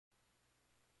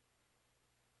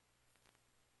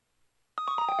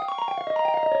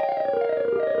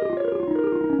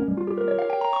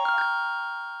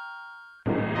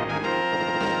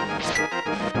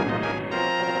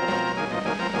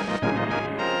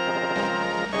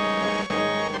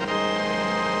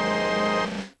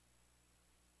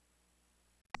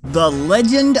The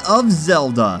Legend of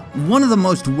Zelda, one of the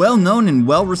most well-known and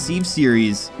well-received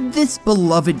series. This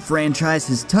beloved franchise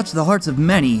has touched the hearts of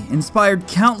many, inspired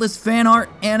countless fan art,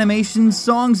 animations,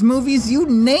 songs, movies, you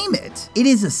name it. It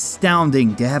is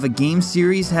astounding to have a game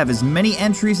series have as many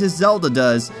entries as Zelda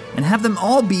does, and have them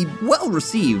all be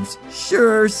well-received.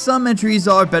 Sure, some entries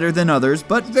are better than others,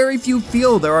 but very few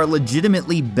feel there are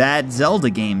legitimately bad Zelda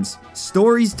games.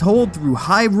 Stories told through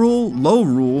Hyrule,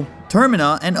 Lorule,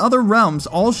 Termina, and other realms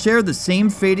all share the same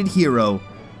fated hero,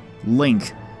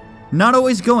 Link. Not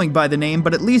always going by the name,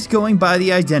 but at least going by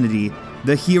the identity,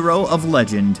 the hero of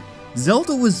legend.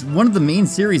 Zelda was one of the main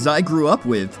series I grew up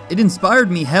with. It inspired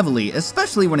me heavily,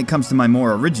 especially when it comes to my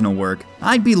more original work.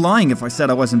 I'd be lying if I said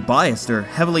I wasn't biased or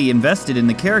heavily invested in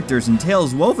the characters and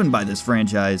tales woven by this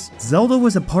franchise. Zelda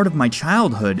was a part of my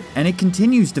childhood, and it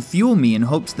continues to fuel me in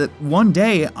hopes that one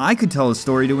day I could tell a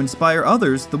story to inspire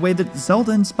others the way that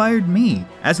Zelda inspired me.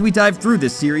 As we dive through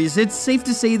this series, it's safe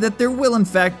to say that there will in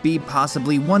fact be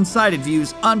possibly one-sided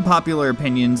views, unpopular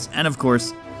opinions, and of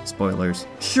course, spoilers.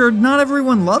 Sure, not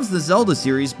everyone loves the Zelda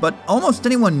series, but almost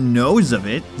anyone knows of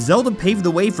it. Zelda paved the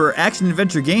way for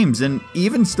action-adventure games and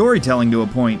even storytelling to a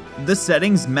point. The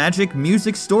settings, magic,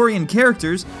 music, story, and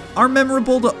characters are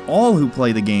memorable to all who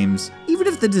play the games, even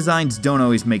if the designs don't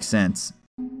always make sense.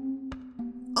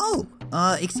 Oh,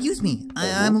 excuse me.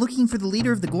 I'm looking for the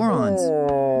leader of the Gorons.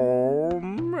 Oh,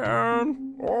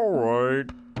 man.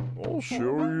 Alright. I'll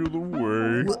show you the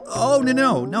way. Oh,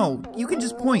 no. You can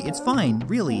just point. It's fine,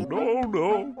 really.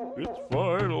 No, it's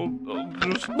fine. I'll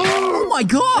just... Oh my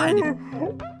god!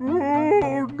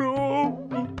 Oh, no.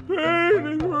 The pain,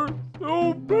 it hurts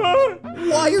so bad.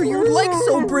 Why are your legs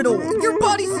so brittle? Your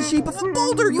body's the shape of a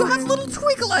boulder. You have little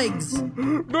twig legs.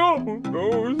 No,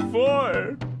 it's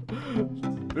fine.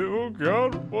 Still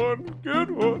got one good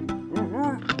one.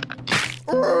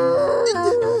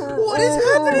 What is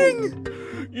happening?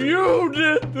 You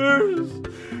did this!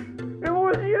 It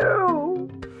was you!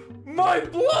 My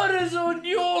blood is on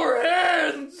your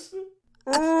hands!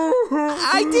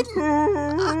 I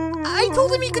didn't... I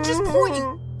told him he could just point.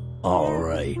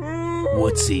 Alright,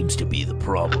 what seems to be the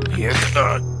problem here?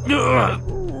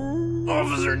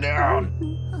 Officer down!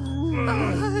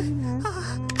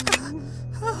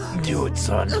 Do it,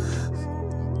 son.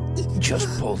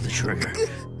 Just pull the trigger.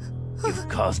 You've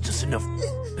caused us enough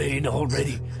pain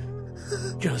already.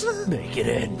 Just make it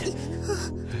end.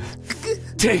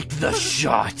 Take the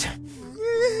shot!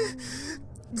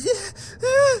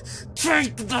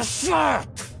 Take the shot!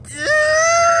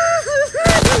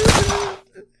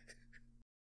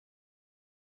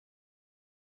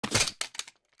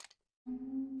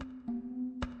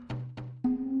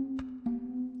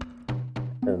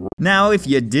 Now, if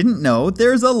you didn't know,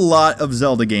 there's a lot of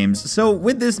Zelda games, so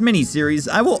with this mini-series,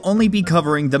 I will only be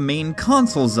covering the main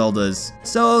console Zeldas.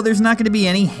 So there's not going to be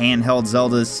any handheld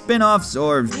Zeldas, spin-offs,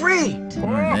 or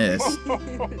this.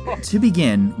 To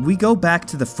begin, we go back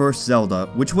to the first Zelda,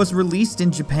 which was released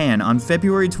in Japan on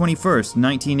February 21st,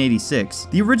 1986.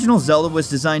 The original Zelda was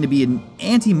designed to be an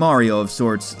anti-Mario of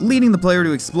sorts, leading the player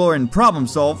to explore and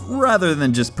problem-solve rather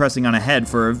than just pressing on ahead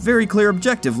for a very clear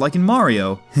objective like in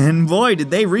Mario. And boy,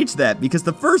 did they reach that, because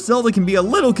the first Zelda can be a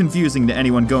little confusing to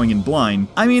anyone going in blind.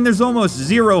 I mean, there's almost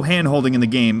zero hand-holding in the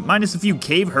game, minus a few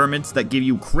cave hermits that give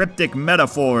you cryptic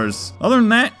metaphors. Other than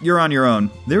that, you're on your own.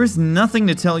 There is nothing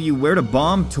to tell you where to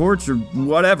bomb, torch, or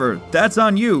whatever. That's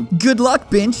on you. Good luck,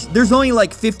 Binch. There's only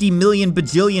like 50 million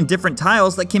bajillion different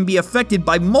tiles that can be affected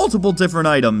by multiple different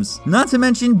items. Not to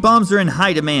mention, bombs are in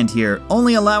high demand here,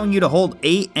 only allowing you to hold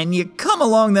 8, and you come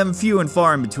along them few and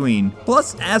far in between.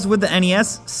 Plus, as with the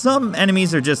NES, some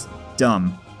enemies are just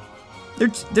dumb.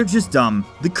 They're just dumb.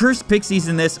 The cursed pixies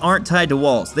in this aren't tied to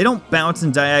walls. They don't bounce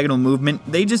in diagonal movement.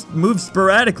 They just move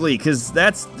sporadically, cause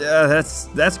that's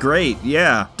great,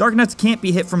 yeah. Darknuts can't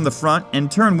be hit from the front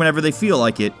and turn whenever they feel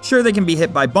like it. Sure, they can be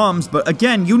hit by bombs, but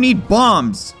again, you need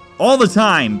bombs. All the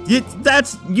time.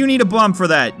 You need a bomb for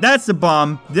that. That's a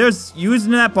bomb. There's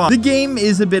using that bomb. The game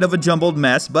is a bit of a jumbled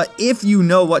mess, but if you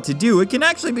know what to do, it can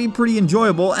actually be pretty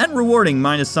enjoyable and rewarding,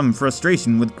 minus some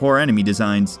frustration with poor enemy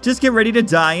designs. Just get ready to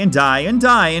die and die and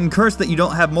die and curse that you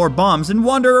don't have more bombs and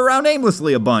wander around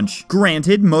aimlessly a bunch.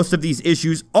 Granted, most of these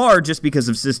issues are just because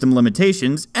of system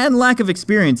limitations and lack of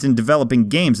experience in developing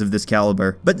games of this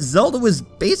caliber. But Zelda was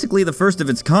basically the first of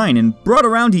its kind and brought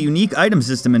around a unique item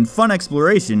system and fun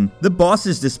exploration. The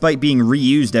bosses, despite being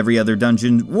reused every other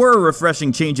dungeon, were a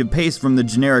refreshing change of pace from the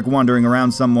generic wandering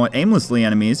around somewhat aimlessly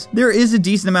enemies. There is a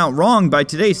decent amount wrong by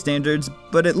today's standards,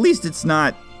 but at least it's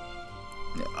not...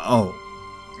 Oh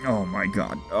my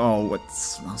god. Oh, it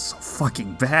smells so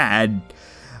fucking bad.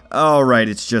 Alright,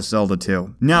 it's just Zelda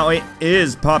 2. Now, it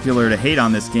is popular to hate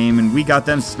on this game, and we got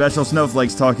them special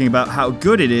snowflakes talking about how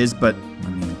good it is, but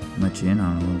let me let you in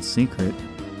on a little secret.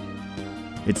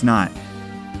 It's not.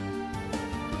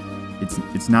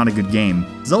 It's not a good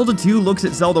game. Zelda 2 looks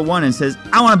at Zelda 1 and says,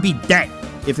 I want to be dead.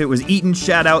 If it was eaten,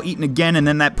 shat out, eaten again, and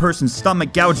then that person's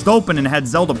stomach gouged open and had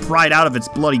Zelda pried out of its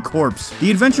bloody corpse.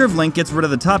 The Adventure of Link gets rid of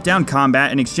the top-down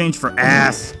combat in exchange for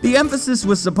ass. The emphasis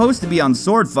was supposed to be on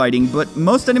sword fighting, but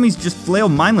most enemies just flail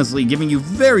mindlessly, giving you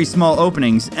very small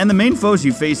openings, and the main foes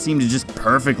you face seem to just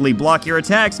perfectly block your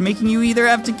attacks, making you either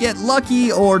have to get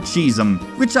lucky or cheese them.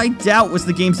 Which I doubt was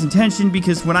the game's intention,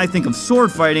 because when I think of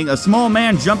sword fighting, a small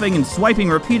man jumping and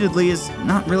swiping repeatedly is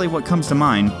not really what comes to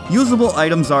mind. Usable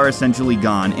items are essentially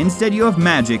gone. Instead, you have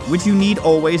magic, which you need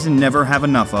always and never have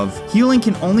enough of. Healing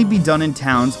can only be done in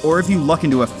towns, or if you luck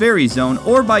into a fairy zone,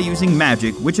 or by using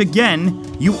magic, which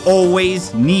again, you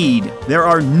always need. There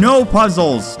are no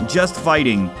puzzles, just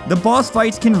fighting. The boss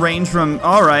fights can range from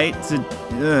alright to,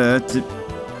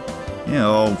 you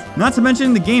know, not to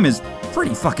mention the game is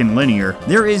pretty fucking linear.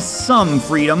 There is some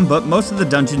freedom, but most of the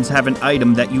dungeons have an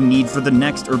item that you need for the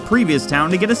next or previous town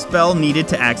to get a spell needed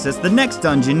to access the next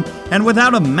dungeon, and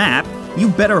without a map, you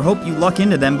better hope you luck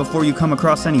into them before you come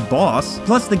across any boss.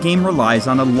 Plus, the game relies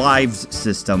on a lives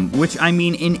system, which I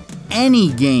mean in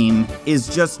any game is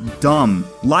just dumb.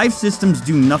 Live systems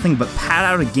do nothing but pad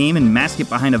out a game and mask it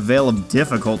behind a veil of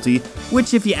difficulty,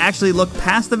 which if you actually look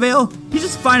past the veil, you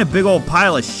just find a big old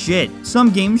pile of shit. Some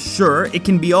games, sure, it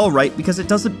can be alright because it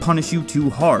doesn't punish you too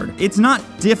hard. It's not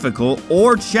difficult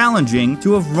or challenging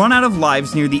to have run out of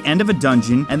lives near the end of a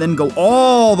dungeon and then go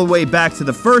all the way back to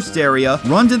the first area,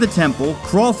 run to the temple,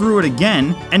 crawl through it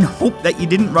again, and hope that you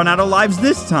didn't run out of lives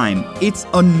this time. It's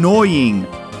annoying.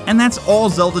 And that's all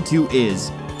Zelda 2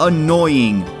 is.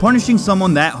 Annoying. Punishing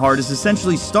someone that hard is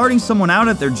essentially starting someone out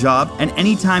at their job, and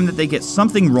anytime that they get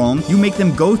something wrong, you make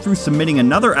them go through submitting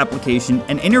another application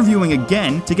and interviewing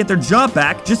again to get their job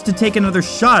back just to take another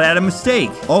shot at a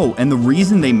mistake. Oh, and the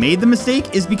reason they made the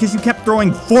mistake is because you kept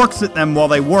throwing forks at them while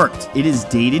they worked. It is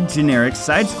dated, generic,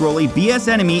 side-scrolly, BS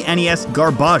enemy, NES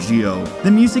garbaggio. The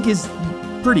music is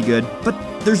pretty good, but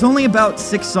there's only about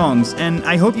 6 songs, and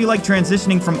I hope you like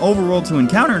transitioning from overworld to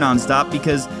encounter nonstop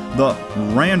because the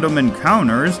random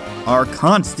encounters are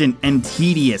constant and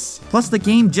tedious. Plus, the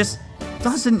game just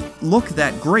doesn't look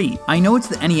that great. I know it's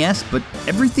the NES, but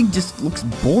everything just looks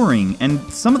boring, and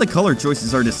some of the color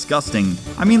choices are disgusting.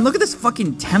 I mean, look at this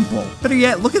fucking temple. Better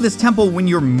yet, look at this temple when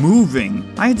you're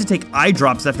moving. I had to take eye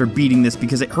drops after beating this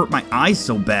because it hurt my eyes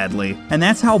so badly. And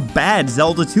that's how bad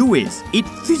Zelda 2 is. It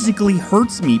physically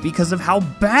hurts me because of how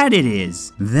bad it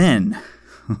is. Then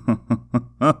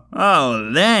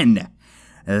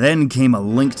Then came A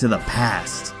Link to the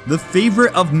Past. The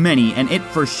favorite of many, and it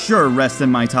for sure rests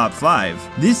in my top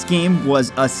 5. This game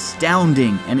was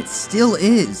astounding, and it still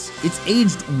is. It's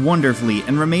aged wonderfully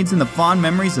and remains in the fond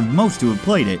memories of most who have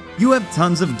played it. You have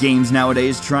tons of games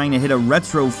nowadays trying to hit a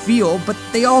retro feel, but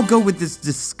they all go with this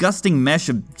disgusting mesh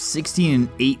of 16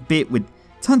 and 8-bit with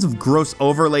tons of gross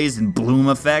overlays and bloom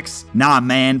effects. Nah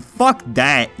man, fuck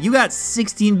that. You got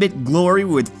 16-bit glory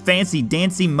with fancy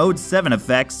dancy Mode 7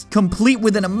 effects, complete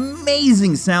with an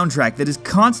amazing soundtrack that is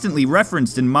constantly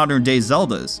referenced in modern day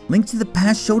Zeldas. Link to the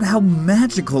Past showed how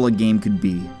magical a game could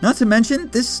be. Not to mention,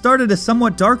 this started a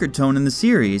somewhat darker tone in the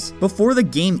series. Before the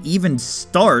game even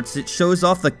starts, it shows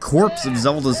off the corpse of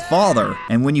Zelda's father.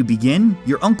 And when you begin,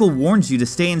 your uncle warns you to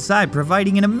stay inside,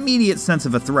 providing an immediate sense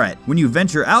of a threat. When you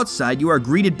venture outside, you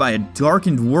are greeted by a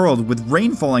darkened world with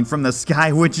rain falling from the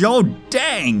sky, which, oh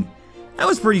dang! That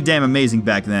was pretty damn amazing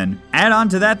back then. Add on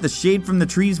to that the shade from the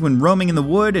trees when roaming in the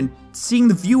wood and seeing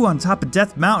the view on top of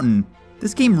Death Mountain.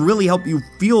 This game really helped you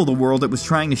feel the world it was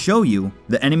trying to show you.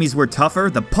 The enemies were tougher,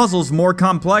 the puzzles more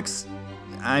complex.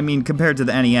 I mean, compared to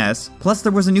the NES. Plus,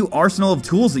 there was a new arsenal of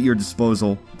tools at your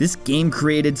disposal. This game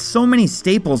created so many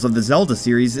staples of the Zelda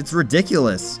series, it's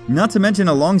ridiculous. Not to mention,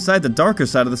 alongside the darker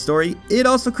side of the story, it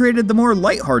also created the more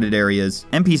lighthearted areas.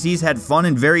 NPCs had fun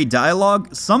and varied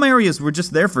dialogue, some areas were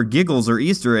just there for giggles or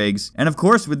Easter eggs. And of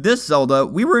course, with this Zelda,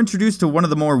 we were introduced to one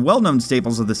of the more well-known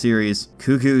staples of the series.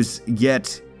 Cuckoos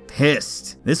get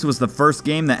pissed. This was the first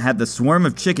game that had the swarm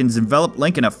of chickens envelop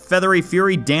Link in a feathery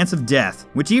fury dance of death,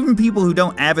 which even people who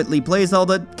don't avidly play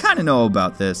Zelda kinda know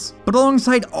about this. But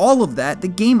alongside all of that, the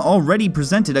game already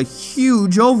presented a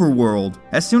huge overworld.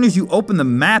 As soon as you open the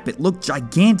map, it looked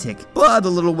gigantic. But a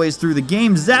little ways through the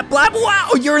game, zap blap,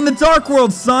 wow, you're in the Dark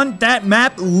World, son! That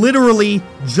map literally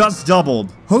just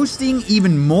doubled, hosting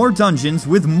even more dungeons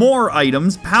with more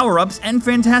items, power-ups, and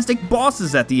fantastic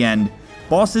bosses at the end.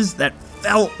 Bosses that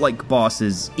felt like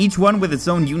bosses, each one with its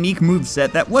own unique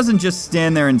moveset that wasn't just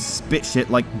stand there and spit shit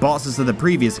like bosses of the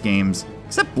previous games.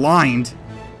 Except Blind.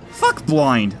 Fuck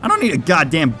Blind. I don't need a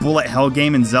goddamn bullet hell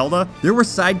game in Zelda. There were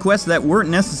side quests that weren't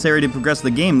necessary to progress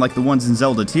the game like the ones in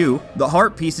Zelda 2. The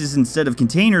heart pieces instead of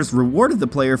containers rewarded the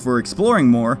player for exploring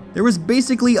more. There was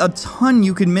basically a ton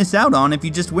you could miss out on if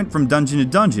you just went from dungeon to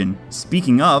dungeon.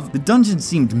 Speaking of, the dungeon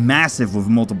seemed massive with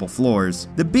multiple floors.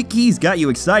 The big keys got you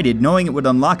excited knowing it would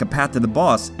unlock a path to the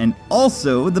boss, and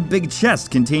also the big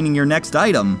chest containing your next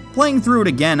item. Playing through it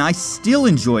again, I still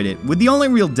enjoyed it, with the only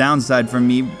real downside for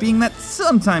me being that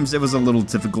sometimes it was a little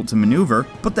difficult to maneuver,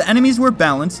 but the enemies were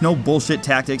balanced, no bullshit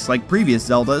tactics like previous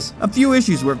Zeldas. A few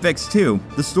issues were fixed too.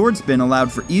 The sword spin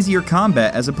allowed for easier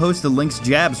combat as opposed to Link's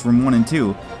jabs from 1 and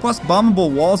 2, plus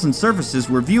bombable walls and surfaces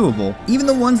were viewable. Even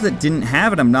the ones that didn't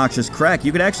have an obnoxious crack,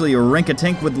 you could actually rank a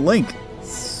tank with Link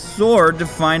sword to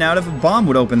find out if a bomb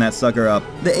would open that sucker up.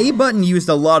 The A button used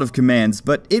a lot of commands,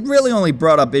 but it really only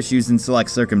brought up issues in select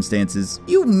circumstances.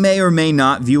 You may or may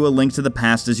not view A Link to the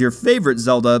Past as your favorite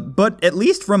Zelda, but at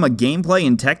least from a gameplay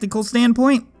and technical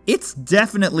standpoint, it's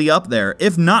definitely up there,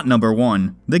 if not number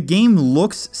 1. The game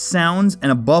looks, sounds, and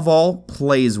above all,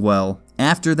 plays well.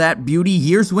 After that beauty,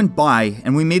 years went by,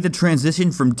 and we made the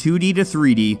transition from 2D to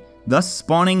 3D, thus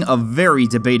spawning a very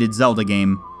debated Zelda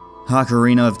game,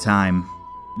 Ocarina of Time.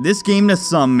 This game to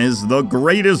some is the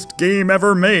greatest game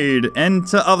ever made, and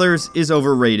to others is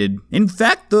overrated. In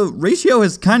fact, the ratio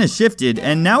has kinda shifted,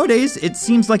 and nowadays it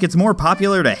seems like it's more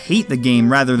popular to hate the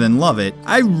game rather than love it.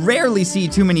 I rarely see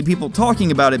too many people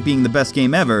talking about it being the best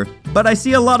game ever, but I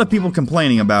see a lot of people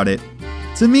complaining about it.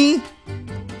 To me,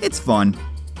 it's fun.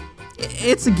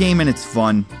 It's a game and it's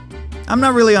fun. I'm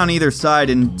not really on either side,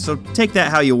 and so take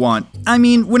that how you want. I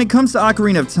mean, when it comes to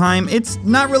Ocarina of Time, it's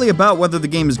not really about whether the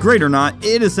game is great or not,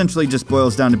 it essentially just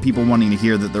boils down to people wanting to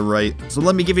hear that they're right. So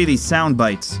let me give you these sound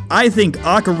bites. I think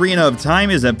Ocarina of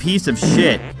Time is a piece of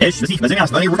shit. I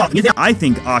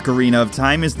think Ocarina of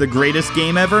Time is the greatest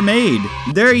game ever made.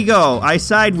 There you go, I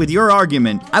side with your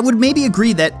argument. I would maybe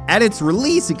agree that at its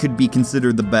release it could be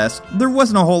considered the best. There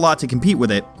wasn't a whole lot to compete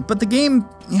with it, but the game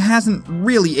hasn't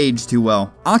really aged too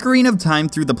well. Ocarina of Time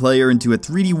threw the player into a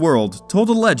 3D world, told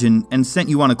a legend, and sent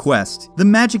you on a quest. The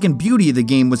magic and beauty of the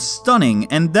game was stunning,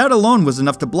 and that alone was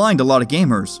enough to blind a lot of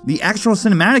gamers. The actual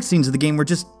cinematic scenes of the game were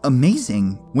just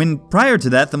amazing. When prior to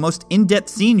that, the most in-depth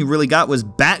scene you really got was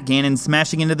Bat Ganon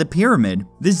smashing into the pyramid.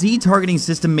 The Z targeting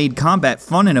system made combat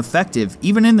fun and effective,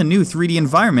 even in the new 3D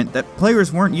environment that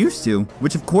players weren't used to,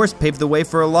 which of course paved the way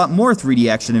for a lot more 3D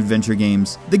action-adventure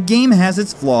games. The game has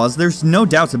its flaws, there's no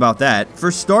doubts about that.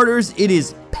 For starters, it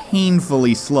is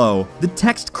painfully slow. The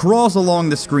text crawls along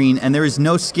the screen and there is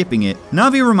no skipping it.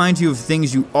 Navi reminds you of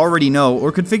things you already know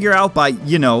or could figure out by,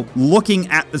 you know, looking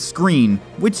at the screen,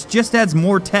 which just adds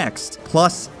more text.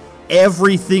 Plus,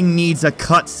 everything needs a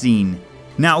cutscene.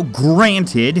 Now,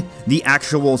 granted, the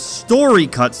actual story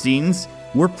cutscenes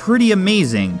were pretty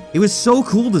amazing. It was so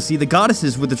cool to see the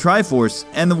goddesses with the Triforce,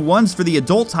 and the ones for the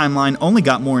adult timeline only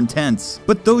got more intense.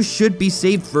 But those should be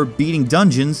saved for beating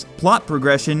dungeons, plot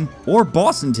progression, or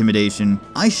boss intimidation.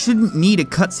 I shouldn't need a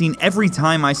cutscene every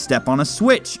time I step on a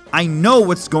switch. I know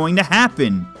what's going to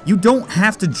happen. You don't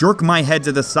have to jerk my head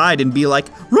to the side and be like,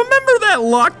 remember that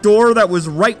locked door that was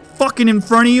right fucking in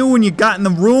front of you when you got in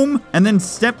the room? And then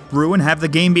step through and have the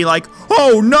game be like,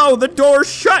 oh no, the door's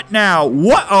shut now.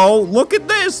 What-oh, look at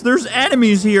this, there's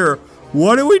enemies here.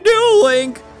 What do we do,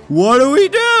 Link? What do we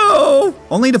do?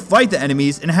 Only to fight the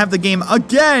enemies and have the game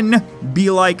again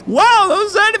be like, wow,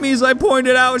 those enemies I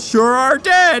pointed out sure are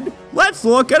dead. Let's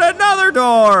look at another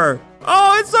door.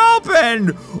 Oh, it's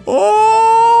open. Oh,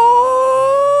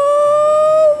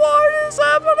 what is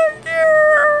happening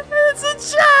here? It's a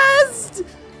chest.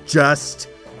 Just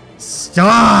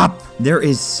stop. There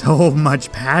is so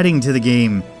much padding to the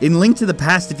game. In Link to the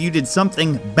Past, if you did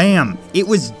something, bam, it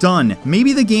was done.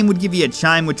 Maybe the game would give you a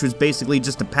chime, which was basically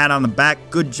just a pat on the back,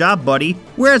 good job, buddy.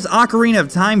 Whereas Ocarina of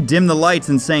Time dimmed the lights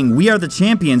and saying, we are the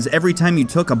champions every time you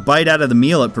took a bite out of the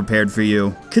meal it prepared for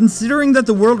you. Considering that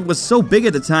the world was so big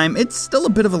at the time, it's still a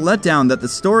bit of a letdown that the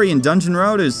story in Dungeon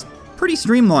Road is pretty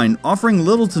streamlined, offering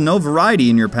little to no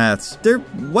variety in your paths. There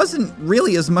wasn't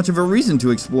really as much of a reason to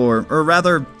explore, or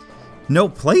rather, no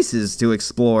places to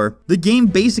explore. The game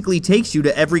basically takes you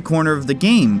to every corner of the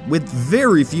game, with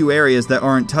very few areas that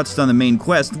aren't touched on the main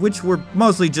quest, which were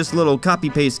mostly just little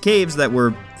copy-paste caves that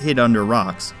were hid under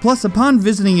rocks. Plus, upon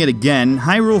visiting it again,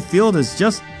 Hyrule Field is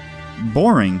just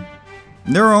boring.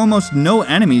 There are almost no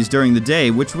enemies during the day,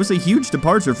 which was a huge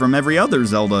departure from every other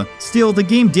Zelda. Still, the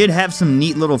game did have some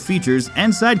neat little features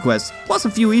and side quests, plus a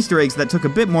few Easter eggs that took a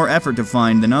bit more effort to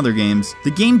find than other games.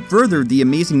 The game furthered the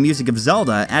amazing music of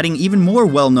Zelda, adding even more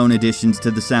well-known additions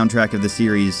to the soundtrack of the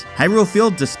series. Hyrule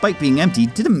Field, despite being empty,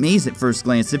 did amaze at first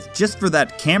glance if just for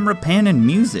that camera pan and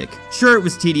music. Sure, it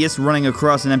was tedious running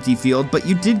across an empty field, but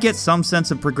you did get some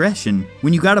sense of progression.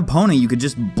 When you got a pony, you could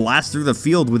just blast through the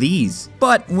field with ease.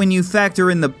 But when you factor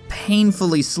in the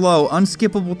painfully slow,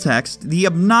 unskippable text, the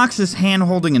obnoxious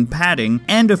hand-holding and padding,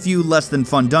 and a few less than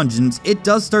fun dungeons, it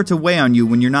does start to weigh on you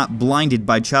when you're not blinded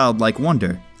by childlike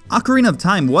wonder. Ocarina of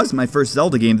Time was my first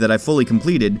Zelda game that I fully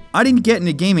completed. I didn't get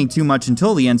into gaming too much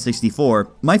until the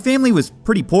N64. My family was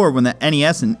pretty poor when the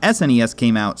NES and SNES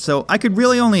came out, so I could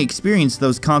really only experience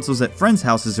those consoles at friends'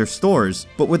 houses or stores.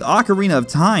 But with Ocarina of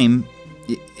Time,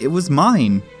 it was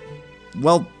mine.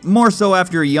 Well, more so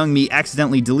after a young me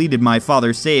accidentally deleted my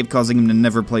father's save, causing him to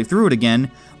never play through it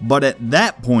again, but at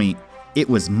that point, it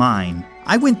was mine.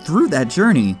 I went through that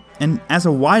journey, and as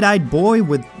a wide-eyed boy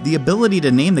with the ability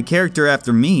to name the character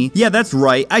after me, yeah, that's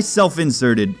right, I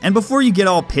self-inserted. And before you get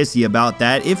all pissy about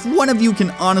that, if one of you can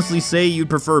honestly say you'd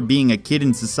prefer being a kid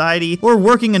in society or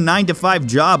working a 9-to-5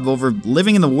 job over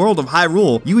living in the world of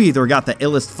Hyrule, you either got the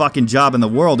illest fucking job in the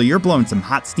world or you're blowing some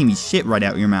hot steamy shit right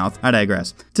out your mouth. I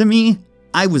digress. To me,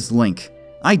 I was Link.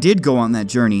 I did go on that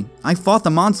journey. I fought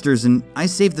the monsters and I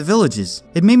saved the villages.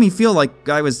 It made me feel like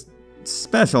I was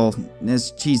special,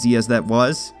 as cheesy as that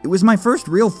was. It was my first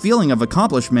real feeling of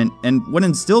accomplishment and what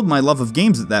instilled my love of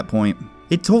games at that point.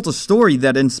 It told a story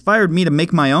that inspired me to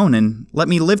make my own and let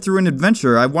me live through an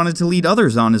adventure I wanted to lead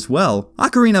others on as well.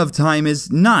 Ocarina of Time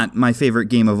is not my favorite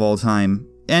game of all time,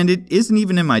 and it isn't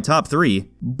even in my top 3.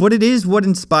 But it is what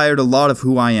inspired a lot of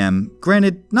who I am.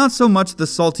 Granted, not so much the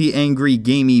salty, angry,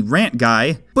 gamey rant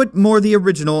guy, but more the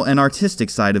original and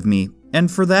artistic side of me. And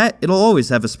for that, it'll always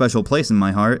have a special place in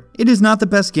my heart. It is not the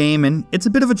best game, and it's a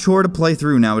bit of a chore to play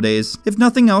through nowadays. If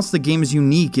nothing else, the game is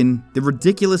unique in the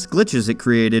ridiculous glitches it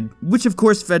created, which of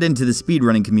course fed into the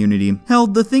speedrunning community. Hell,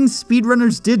 the things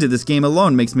speedrunners did to this game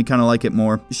alone makes me kinda like it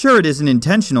more. Sure, it isn't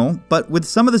intentional, but with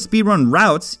some of the speedrun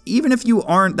routes, even if you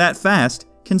aren't that fast,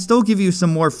 can still give you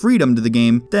some more freedom to the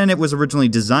game than it was originally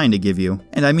designed to give you.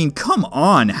 And I mean, come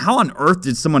on, how on earth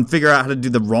did someone figure out how to do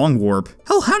the wrong warp?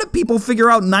 Hell, how did people figure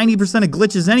out 90% of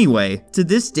glitches anyway? To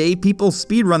this day, people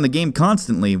speedrun the game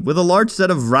constantly, with a large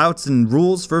set of routes and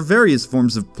rules for various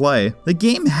forms of play. The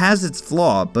game has its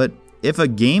flaw, but if a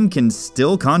game can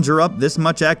still conjure up this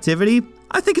much activity,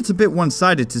 I think it's a bit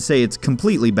one-sided to say it's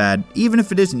completely bad, even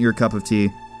if it isn't your cup of tea.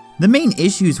 The main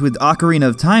issues with Ocarina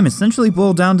of Time essentially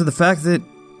boil down to the fact that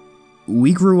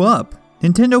we grew up.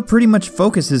 Nintendo pretty much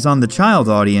focuses on the child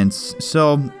audience,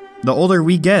 so the older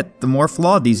we get, the more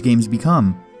flawed these games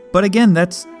become. But again,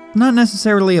 that's not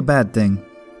necessarily a bad thing.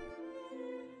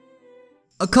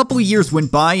 A couple years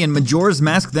went by and Majora's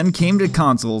Mask then came to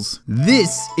consoles.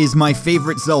 This is my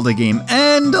favorite Zelda game,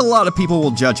 and a lot of people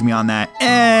will judge me on that.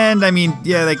 And I mean,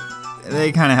 yeah,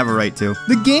 they kind of have a right to.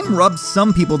 The game rubbed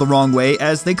some people the wrong way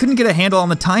as they couldn't get a handle on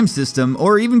the time system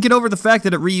or even get over the fact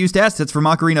that it reused assets from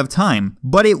Ocarina of Time.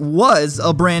 But it was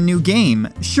a brand new game.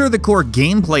 Sure, the core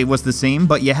gameplay was the same,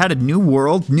 but you had a new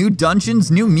world, new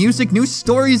dungeons, new music, new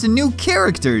stories, and new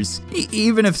characters.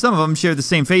 Even if some of them share the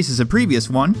same face as a previous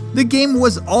one. The game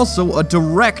was also a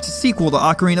direct sequel to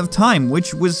Ocarina of Time,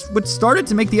 which was what started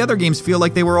to make the other games feel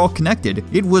like they were all connected.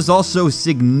 It was also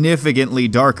significantly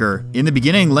darker. In the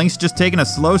beginning, Link's just taking a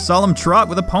slow, solemn trot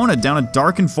with Epona down a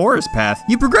darkened forest path.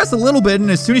 You progress a little bit,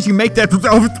 and as soon as you make that—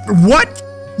 what?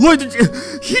 Look,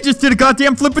 he just did a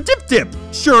goddamn flip-a-dip-dip.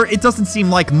 Sure, it doesn't seem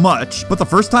like much, but the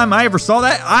first time I ever saw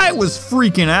that, I was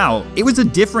freaking out. It was a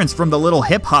difference from the little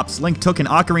hip-hops Link took in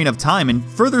Ocarina of Time and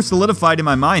further solidified in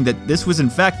my mind that this was in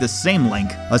fact the same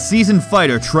Link. A seasoned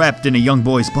fighter trapped in a young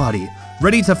boy's body,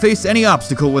 ready to face any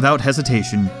obstacle without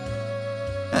hesitation.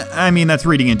 I mean, that's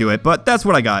reading into it, but that's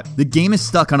what I got. The game is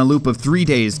stuck on a loop of 3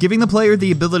 days, giving the player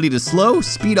the ability to slow,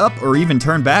 speed up, or even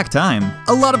turn back time.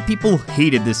 A lot of people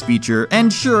hated this feature,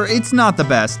 and sure, it's not the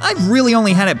best. I've really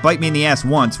only had it bite me in the ass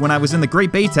once when I was in the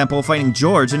Great Bay Temple fighting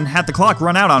George and had the clock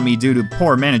run out on me due to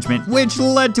poor management, which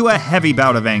led to a heavy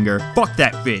bout of anger. Fuck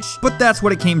that fish. But that's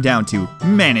what it came down to,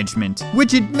 management,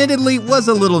 which admittedly was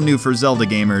a little new for Zelda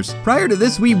gamers. Prior to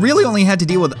this, we really only had to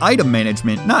deal with item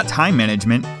management, not time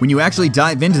management. When you actually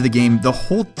dive into the game, the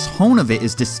whole tone of it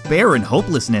is despair and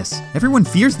hopelessness. Everyone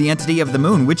fears the entity of the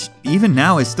moon, which even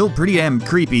now is still pretty damn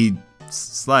creepy /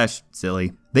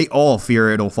 silly. They all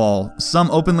fear it'll fall. Some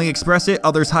openly express it,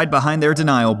 others hide behind their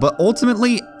denial, but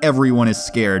ultimately, everyone is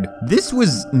scared. This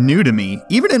was new to me.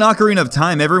 Even in Ocarina of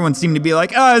Time, everyone seemed to be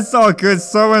like, "Ah, it's all good,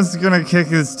 someone's gonna kick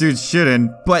this dude's shit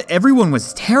in." But everyone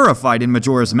was terrified in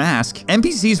Majora's Mask.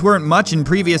 NPCs weren't much in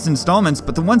previous installments,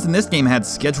 but the ones in this game had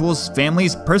schedules,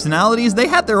 families, personalities. They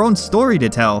had their own story to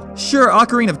tell. Sure,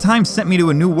 Ocarina of Time sent me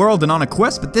to a new world and on a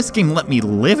quest, but this game let me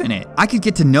live in it. I could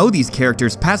get to know these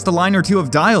characters, past a line or two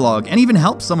of dialogue, and even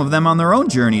help some of them on their own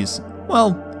journeys.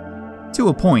 Well, to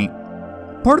a point.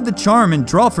 Part of the charm and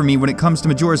draw for me when it comes to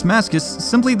Majora's Mask is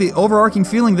simply the overarching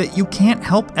feeling that you can't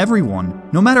help everyone.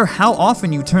 No matter how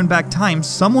often you turn back time,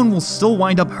 someone will still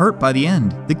wind up hurt by the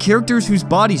end. The characters whose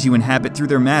bodies you inhabit through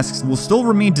their masks will still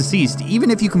remain deceased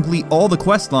even if you complete all the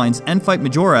quest lines and fight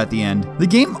Majora at the end. The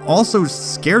game also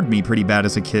scared me pretty bad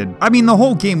as a kid. I mean, the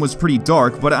whole game was pretty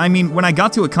dark, but I mean, when I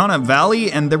got to Akana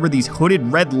Valley and there were these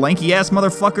hooded red lanky ass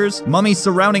motherfuckers, mummies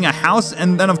surrounding a house,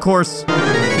 and then of course,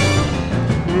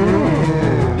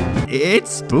 it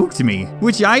spooked me,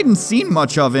 which I hadn't seen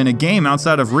much of in a game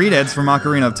outside of Redeads from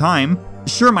Ocarina of Time.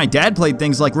 Sure, my dad played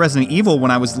things like Resident Evil when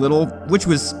I was little, which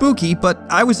was spooky, but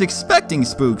I was expecting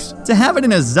spooks. To have it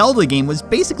in a Zelda game was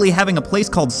basically having a place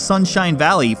called Sunshine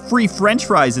Valley, free french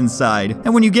fries inside.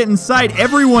 And when you get inside,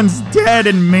 everyone's dead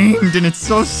and maimed, and it's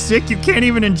so sick you can't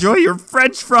even enjoy your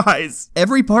french fries.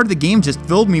 Every part of the game just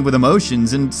filled me with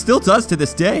emotions, and still does to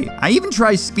this day. I even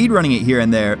try speedrunning it here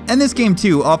and there, and this game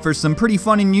too offers some pretty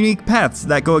fun and unique paths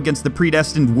that go against the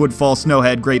predestined Woodfall,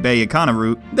 Snowhead, Great Bay, Ikana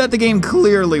route that the game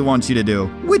clearly wants you to do.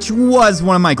 Which was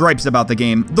one of my gripes about the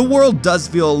game. The world does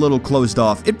feel a little closed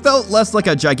off. It felt less like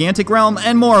a gigantic realm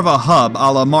and more of a hub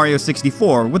a la Mario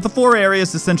 64, with the 4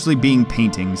 areas essentially being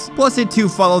paintings. Plus it too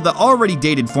followed the already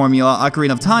dated formula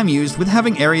Ocarina of Time used, with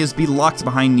having areas be locked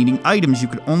behind needing items you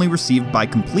could only receive by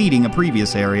completing a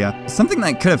previous area. Something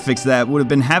that could have fixed that would have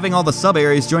been having all the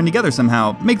sub-areas join together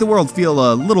somehow, make the world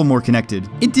feel a little more connected.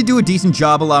 It did do a decent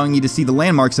job allowing you to see the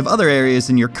landmarks of other areas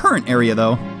in your current area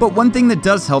though. But one thing that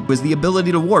does help was the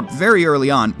ability to warp very early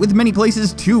on, with many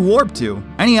places to warp to.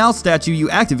 Any owl statue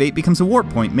you activate becomes a warp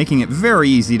point, making it very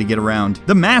easy to get around.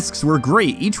 The masks were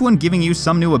great, each one giving you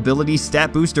some new ability,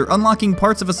 stat boost, or unlocking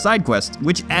parts of a side quest,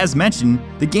 which, as mentioned,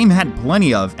 the game had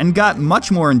plenty of, and got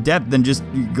much more in depth than just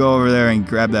go over there and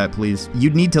grab that, please.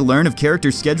 You'd need to learn of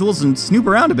character schedules and snoop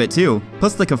around a bit too.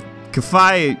 Plus the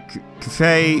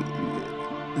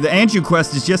the Anju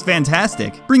quest is just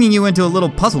fantastic, bringing you into a little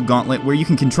puzzle gauntlet where you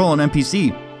can control an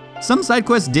NPC. Some side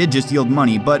quests did just yield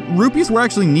money, but rupees were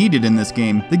actually needed in this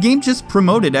game. The game just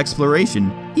promoted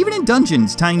exploration. Even in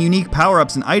dungeons, tying unique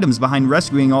power-ups and items behind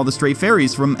rescuing all the stray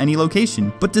fairies from any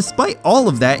location. But despite all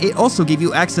of that, it also gave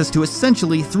you access to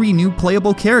essentially 3 new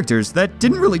playable characters that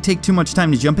didn't really take too much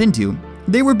time to jump into.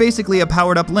 They were basically a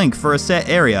powered-up Link for a set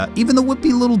area. Even the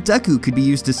whippy little Deku could be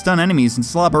used to stun enemies and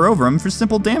slobber over them for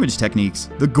simple damage techniques.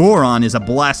 The Goron is a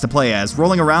blast to play as,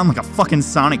 rolling around like a fucking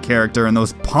Sonic character, and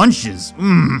those punches,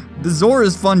 The Zora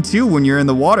is fun too when you're in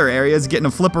the water areas, getting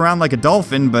to flip around like a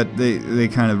dolphin, but they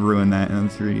kind of ruined that in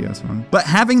the 3DS one. But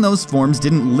having those forms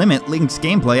didn't limit Link's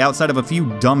gameplay outside of a few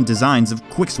dumb designs of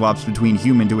quick swaps between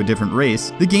human to a different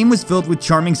race. The game was filled with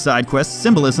charming side quests,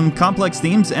 symbolism, complex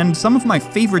themes, and some of my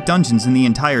favorite dungeons in the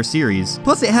entire series.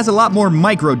 Plus it has a lot more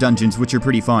micro dungeons which are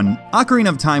pretty fun. Ocarina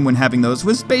of Time, when having those,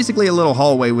 was basically a little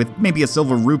hallway with maybe a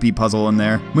silver rupee puzzle in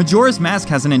there. Majora's Mask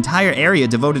has an entire area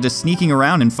devoted to sneaking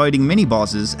around and fighting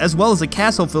mini-bosses, as well as a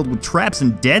castle filled with traps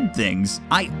and dead things.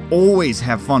 I always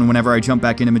have fun whenever I jump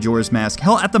back into Majora's Mask.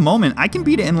 Hell, at the moment, I can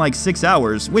beat it in like 6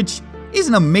 hours, which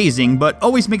isn't amazing, but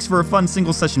always makes for a fun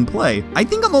single session play. I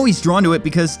think I'm always drawn to it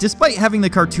because despite having the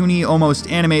cartoony, almost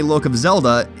anime look of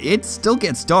Zelda, it still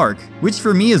gets dark, which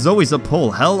for me is always a pull.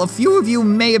 Hell, a few of you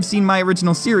may have seen my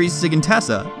original series, Sig and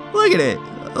Tessa. Look at it.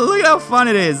 Look at how fun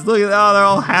it is. Look at how they're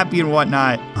all happy and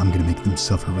whatnot. I'm gonna make them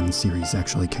suffer when the series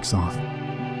actually kicks off.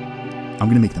 I'm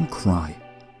gonna make them cry.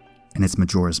 And it's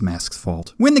Majora's Mask's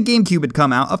fault. When the GameCube had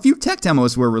come out, a few tech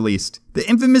demos were released. The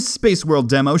infamous Space World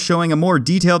demo showing a more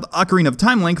detailed Ocarina of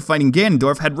Time Link fighting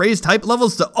Ganondorf had raised hype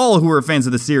levels to all who were fans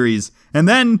of the series. And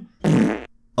then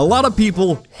a lot of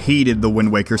people hated the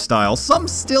Wind Waker style, some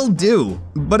still do.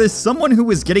 But as someone who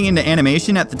was getting into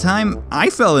animation at the time, I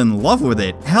fell in love with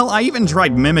it. Hell, I even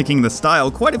tried mimicking the style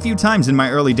quite a few times in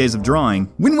my early days of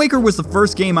drawing. Wind Waker was the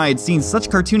first game I had seen such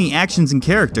cartoony actions and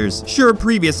characters. Sure,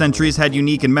 previous entries had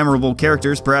unique and memorable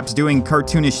characters perhaps doing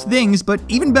cartoonish things, but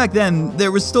even back then,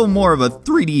 there was still more of a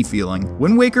 3D feeling.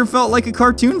 Wind Waker felt like a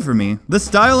cartoon for me. The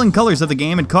style and colors of the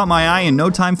game had caught my eye in no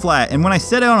time flat, and when I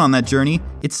set out on that journey,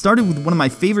 it started with one of my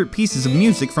favorite pieces of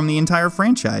music from the entire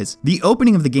franchise. The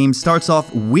opening of the game starts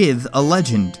off with a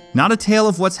legend. Not a tale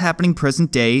of what's happening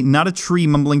present day, not a tree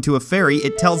mumbling to a fairy,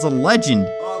 it tells a legend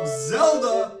of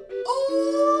Zelda.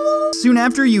 Soon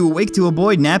after, you awake to a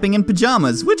boy napping in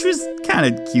pajamas, which was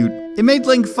kinda cute. It made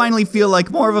Link finally feel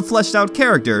like more of a fleshed out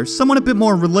character, someone a bit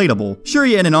more relatable. Sure,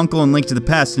 he had an uncle in Link to the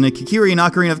Past and a Kikiri in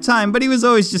Ocarina of Time, but he was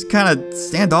always just kinda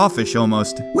standoffish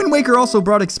almost. Wind Waker also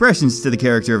brought expressions to the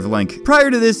character of Link.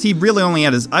 Prior to this, he really only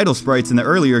had his idle sprites in the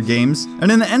earlier games, and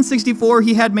in the N64,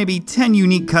 he had maybe 10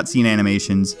 unique cutscene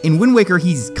animations. In Wind Waker,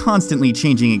 he's constantly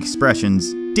changing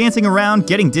expressions. Dancing around,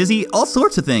 getting dizzy, all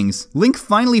sorts of things. Link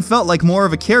finally felt like more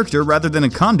of a character rather than a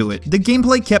conduit. The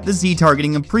gameplay kept the Z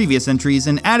targeting of previous entries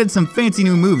and added some fancy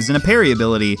new moves and a parry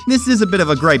ability. This is a bit of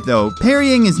a gripe though.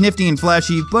 Parrying is nifty and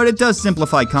flashy, but it does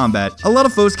simplify combat. A lot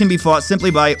of foes can be fought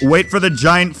simply by wait for the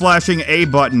giant flashing A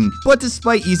button. But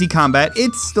despite easy combat,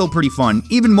 it's still pretty fun,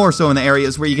 even more so in the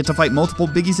areas where you get to fight multiple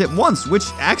biggies at once, which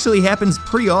actually happens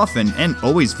pretty often and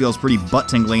always feels pretty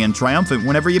butt-tingling and triumphant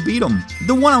whenever you beat them.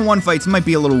 The one-on-one fights might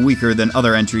be a little weaker than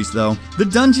other entries though. The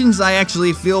dungeons I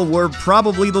actually feel were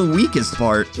probably the weakest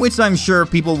part, which I'm sure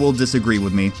people will disagree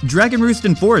with me. Dragon Roost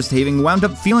and Forest Having wound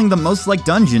up feeling the most like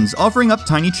dungeons, offering up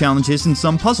tiny challenges and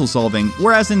some puzzle solving,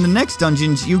 whereas in the next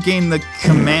dungeons you gain the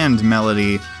command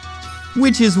melody,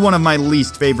 which is one of my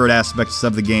least favorite aspects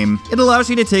of the game. It allows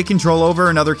you to take control over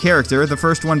another character, the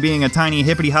first one being a tiny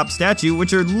hippity-hop statue,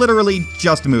 which are literally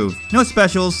just move. No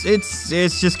specials, it's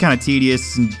just kind of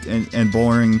tedious and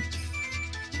boring.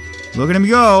 Look at him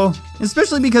go!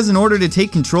 Especially because in order to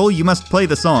take control, you must play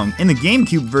the song. In the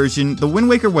GameCube version, the Wind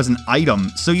Waker was an item,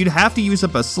 so you'd have to use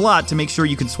up a slot to make sure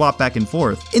you could swap back and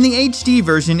forth. In the HD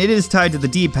version, it is tied to the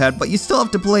D-pad, but you still have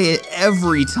to play it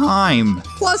every time.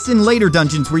 Plus, in later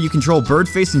dungeons where you control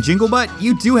Birdface and Jinglebutt,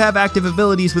 you do have active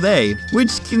abilities with A,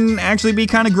 which can actually be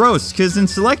kinda gross, because in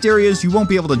select areas you won't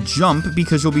be able to jump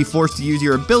because you'll be forced to use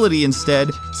your ability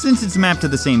instead, since it's mapped to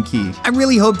the same key. I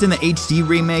really hoped in the HD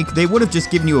remake they would have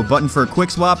just given you a button for a quick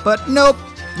swap, but nope.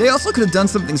 They also could have done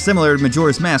something similar to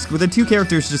Majora's Mask, where the two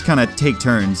characters just kinda take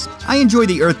turns. I enjoy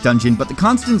the Earth dungeon, but the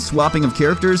constant swapping of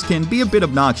characters can be a bit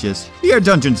obnoxious. The Air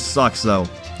dungeon sucks though.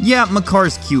 Yeah,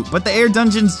 Makar's cute, but the Air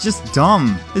dungeon's just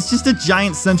dumb. It's just a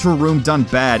giant central room done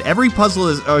bad. Every puzzle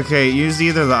is, okay, use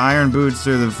either the iron boots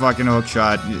or the fucking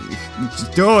hookshot.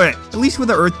 Just do it. At least with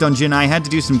the Earth dungeon, I had to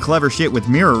do some clever shit with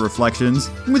mirror reflections.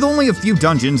 With only a few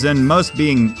dungeons and most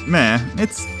being meh,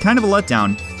 it's kind of a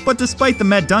letdown. But despite the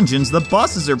meh dungeons, the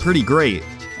bosses are pretty great.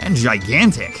 And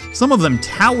gigantic. Some of them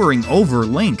towering over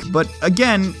Link, but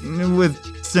again, with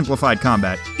simplified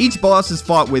combat. Each boss is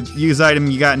fought with use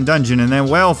item you got in dungeon and then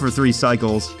wail for 3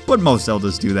 cycles, but most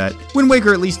Zeldas do that. Wind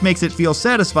Waker at least makes it feel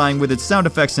satisfying with its sound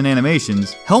effects and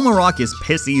animations. Helma Rock is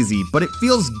piss easy, but it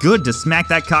feels good to smack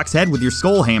that cock's head with your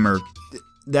skull hammer.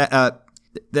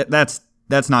 That's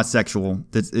not sexual.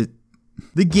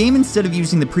 The game, instead of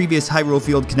using the previous Hyrule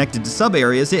field connected to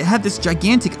sub-areas, it had this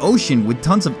gigantic ocean with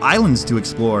tons of islands to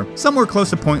explore. Some were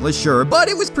close to pointless, sure, but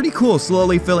it was pretty cool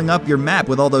slowly filling up your map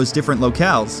with all those different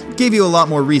locales. It gave you a lot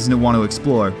more reason to want to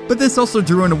explore. But this also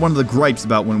drew into one of the gripes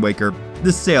about Wind Waker.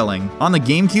 The sailing. On the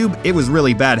GameCube, it was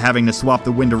really bad having to swap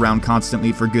the wind around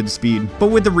constantly for good speed.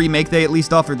 But with the remake, they at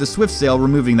least offered the swift sail,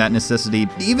 removing that necessity.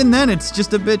 Even then, it's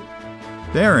just a bit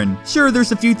barren. Sure,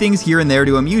 there's a few things here and there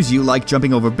to amuse you, like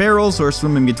jumping over barrels or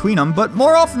swimming between them, but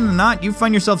more often than not, you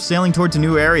find yourself sailing towards a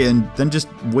new area and then just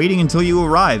waiting until you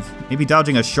arrive. Maybe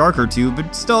dodging a shark or two,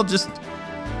 but still just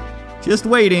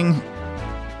waiting.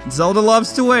 Zelda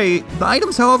loves to wait. The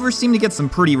items, however, seem to get some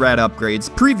pretty rad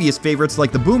upgrades. Previous favorites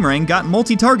like the Boomerang got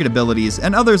multi-target abilities,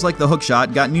 and others like the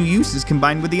Hookshot got new uses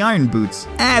combined with the Iron Boots.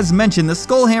 As mentioned, the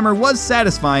Skull Hammer was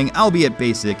satisfying, albeit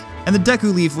basic. And the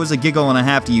Deku Leaf was a giggle and a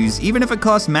half to use, even if it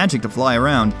cost magic to fly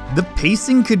around. The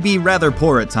pacing could be rather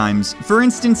poor at times. For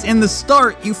instance, in the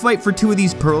start, you fight for 2 of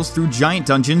these pearls through giant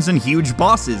dungeons and huge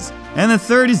bosses. And the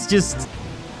third is just...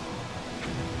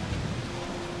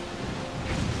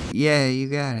 yeah, you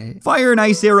got it. Fire and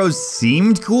ice arrows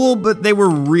seemed cool, but they were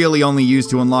really only used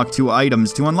to unlock 2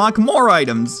 items to unlock more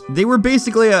items. They were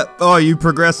basically oh, you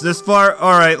progressed this far?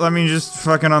 Alright, let me just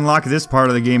fucking unlock this part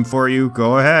of the game for you.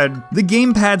 Go ahead. The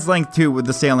game pads length too with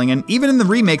the sailing, and even in the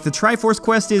remake, the Triforce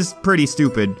quest is pretty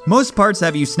stupid. Most parts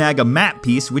have you snag a map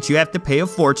piece, which you have to pay a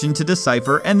fortune to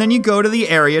decipher, and then you go to the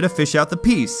area to fish out the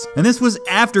piece. And this was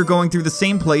after going through the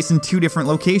same place in 2 different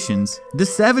locations. The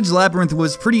Savage Labyrinth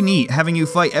was pretty neat, having you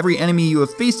fight every every enemy you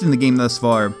have faced in the game thus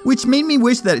far, which made me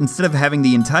wish that instead of having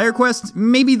the entire quest,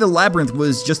 maybe the labyrinth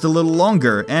was just a little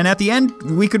longer, and at the end,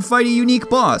 we could fight a unique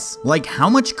boss. Like, how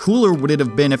much cooler would it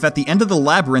have been if at the end of the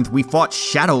labyrinth we fought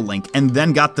Shadow Link and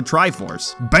then got the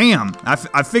Triforce? Bam!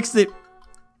 I fixed it.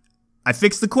 I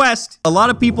fixed the quest. A lot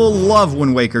of people love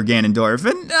Wind Waker Ganondorf,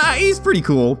 and he's pretty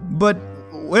cool, but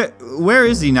where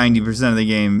is he 90% of the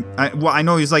game? I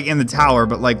know he's like in the tower,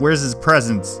 but like, where's his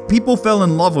presence? People fell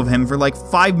in love with him for like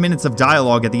 5 minutes of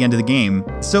dialogue at the end of the game.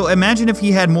 So imagine if he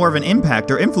had more of an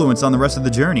impact or influence on the rest of the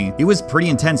journey. It was pretty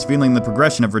intense feeling the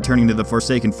progression of returning to the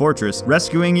Forsaken Fortress,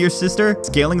 rescuing your sister,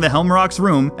 scaling the Helmrock's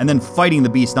room, and then fighting the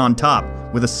beast on top,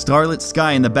 with a starlit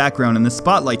sky in the background and the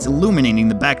spotlights illuminating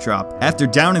the backdrop. After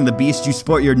downing the beast, you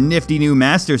sport your nifty new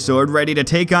Master Sword ready to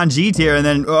take on G-Tier, and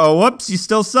then, oh, whoops, you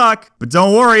still suck. But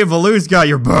don't worry, Valu's got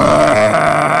your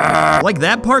back. Like,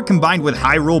 that part combined with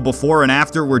Hyrule before and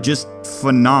after were just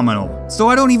phenomenal. So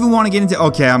I don't even want to get into,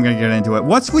 okay, I'm gonna get into it.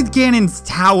 What's with Ganon's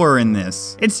tower in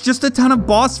this? It's just a ton of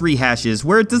boss rehashes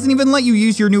where it doesn't even let you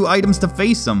use your new items to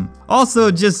face them.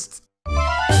 Also, just...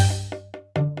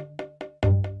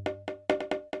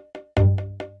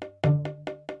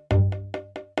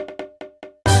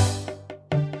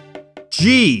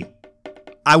 Gee,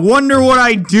 I wonder what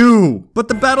I do. But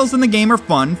the battles in the game are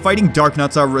fun, fighting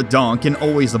Darknuts are redonk and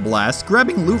always a blast.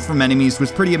 Grabbing loot from enemies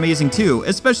was pretty amazing too,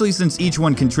 especially since each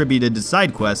one contributed to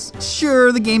side quests.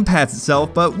 Sure, the game pats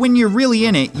itself, but when you're really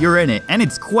in it, you're in it, and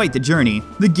it's quite the journey.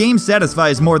 The game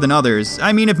satisfies more than others.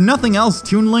 I mean, if nothing else,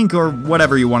 Toon Link, or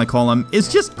whatever you want to call him, is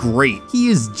just great. He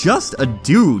is just a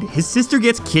dude. His sister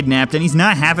gets kidnapped and he's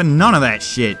not having none of that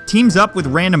shit. Teams up with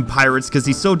random pirates because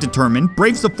he's so determined,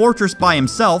 braves the fortress by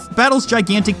himself, battles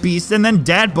gigantic beasts, and then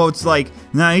Dad Boat's like,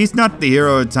 nah, he's not the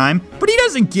hero of the time, but he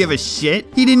doesn't give a shit.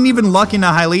 He didn't even luck into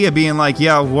Hylia being like,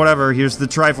 yeah, whatever, here's the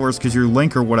Triforce because you're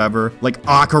Link or whatever, like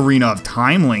Ocarina of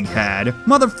Time Link had.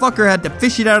 Motherfucker had to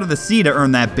fish it out of the sea to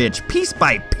earn that bitch, piece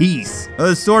by piece.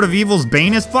 The Sword of Evil's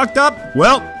Bane is fucked up?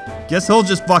 Well, guess he'll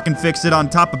just fucking fix it on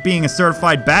top of being a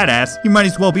certified badass. You might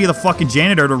as well be the fucking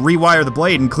janitor to rewire the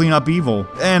blade and clean up evil.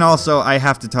 And also, I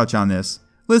have to touch on this.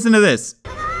 Listen to this.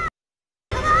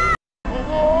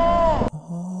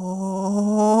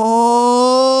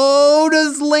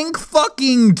 Does Link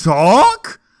fucking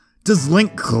talk? Does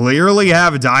Link clearly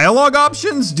have dialogue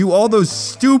options? Do all those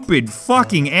stupid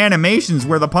fucking animations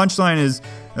where the punchline is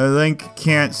Link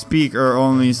can't speak or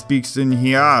only speaks in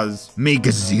hias make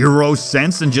zero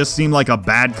sense and just seem like a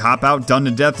bad cop-out done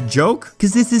to death joke?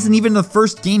 Cause this isn't even the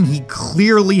first game he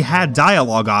clearly had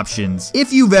dialogue options.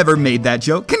 If you've ever made that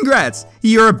joke, congrats!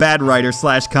 You're a bad writer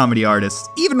 / comedy artist.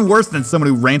 Even worse than someone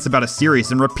who rants about a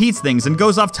series and repeats things and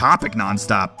goes off topic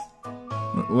nonstop.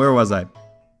 Where was I?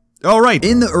 Oh right,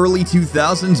 in the early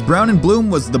 2000s, Brown and Bloom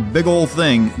was the big ol'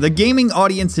 thing. The gaming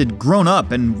audience had grown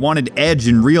up and wanted edge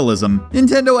and realism.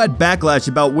 Nintendo had backlash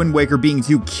about Wind Waker being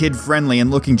too kid-friendly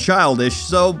and looking childish,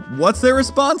 so what's their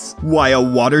response? Why, a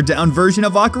watered-down version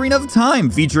of Ocarina of Time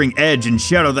featuring Edge and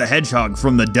Shadow the Hedgehog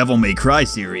from the Devil May Cry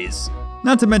series.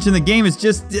 Not to mention the game is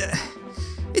just...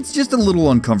 it's just a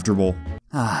little uncomfortable.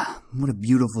 Ah, what a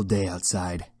beautiful day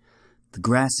outside. The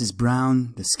grass is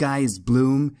brown, the sky is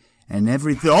bloom, and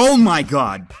everything— oh my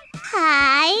god!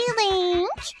 Hi, Link.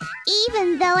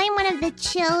 Even though I'm one of the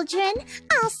children,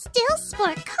 I'll still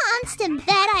sport constant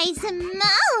bad eyes and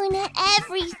moan at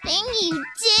everything you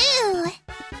do.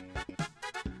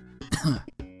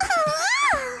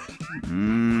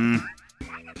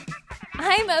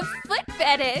 I'm a foot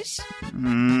fetish.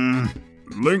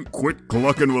 Link, quit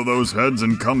clucking with those heads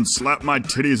and come slap my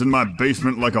titties in my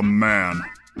basement like a man.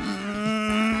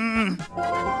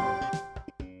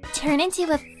 Turn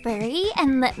into a furry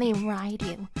and let me ride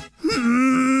you.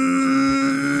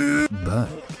 But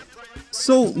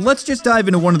So let's just dive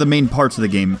into one of the main parts of the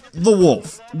game, the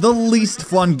wolf. The least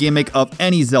fun gimmick of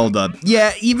any Zelda.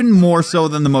 Yeah, even more so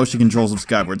than the motion controls of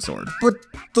Skyward Sword. But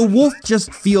the wolf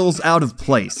just feels out of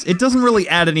place. It doesn't really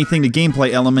add anything to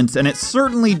gameplay elements, and it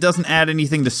certainly doesn't add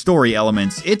anything to story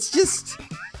elements. It's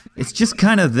just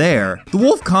kind of there. The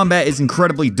wolf combat is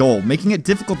incredibly dull, making it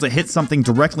difficult to hit something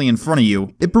directly in front of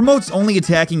you. It promotes only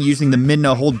attacking using the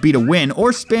midna hold B to win, or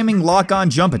spamming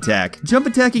lock-on jump attack. Jump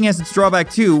attacking has its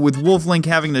drawback too, with Wolf Link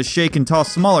having to shake and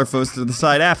toss smaller foes to the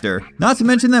side after. Not to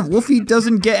mention that Wolfie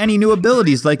doesn't get any new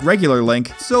abilities like regular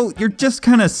Link, so you're just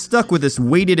kinda stuck with this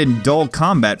weighted and dull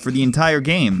combat for the entire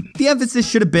game. The emphasis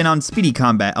should have been on speedy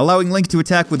combat, allowing Link to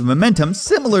attack with momentum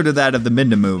similar to that of the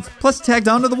midna move. Plus tagged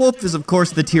onto the wolf is of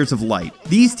course the tier tiers of light.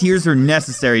 These tiers are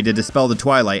necessary to dispel the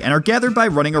twilight and are gathered by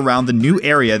running around the new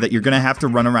area that you're gonna have to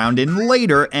run around in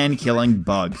later and killing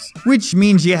bugs. Which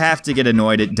means you have to get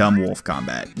annoyed at dumb wolf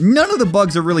combat. None of the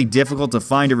bugs are really difficult to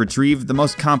find or retrieve, the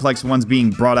most complex ones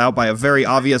being brought out by a very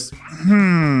obvious,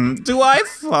 do I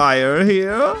fire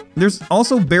here? There's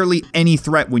also barely any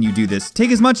threat when you do this. Take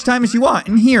as much time as you want,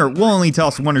 and here, we'll only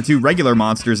toss 1 or 2 regular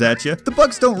monsters at you. The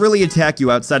bugs don't really attack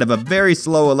you outside of a very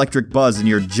slow electric buzz in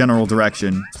your general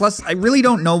direction. Plus, I really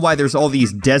don't know why there's all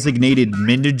these designated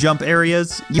Midna jump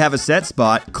areas. You have a set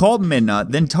spot, call Midna,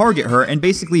 then target her, and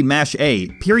basically mash A.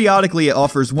 Periodically, it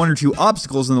offers 1 or 2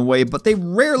 obstacles in the way, but they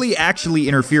rarely actually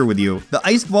interfere with you. The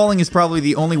ice falling is probably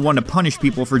the only one to punish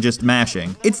people for just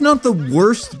mashing. It's not the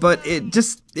worst, but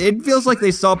it feels like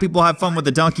they saw people have fun with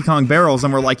the Donkey Kong barrels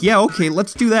and were like, yeah, okay,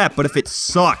 let's do that, but if it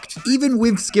sucked. Even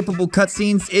with skippable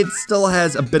cutscenes, it still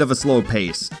has a bit of a slow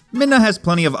pace. Midna has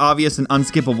plenty of obvious and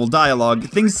unskippable dialogue.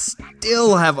 Things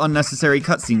still have unnecessary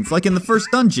cutscenes, like in the first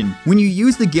dungeon. When you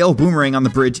use the Gale Boomerang on the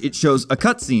bridge, it shows a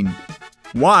cutscene.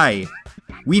 Why?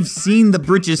 We've seen the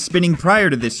bridges spinning prior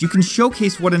to this. You can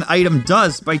showcase what an item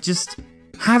does by just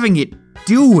having it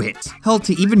do it. Hell,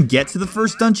 to even get to the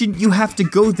first dungeon, you have to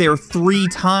go there 3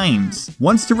 times.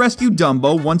 Once to rescue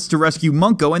Dumbo, once to rescue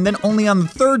Munko, and then only on the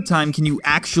 3rd time can you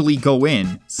actually go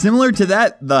in. Similar to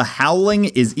that, the howling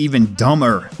is even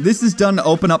dumber. This is done to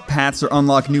open up paths or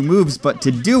unlock new moves, but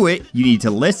to do it, you need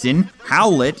to listen,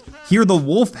 howl it, hear the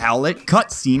wolf howl it,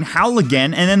 cutscene, howl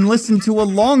again, and then listen to a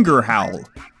longer howl.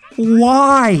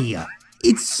 Why?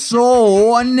 It's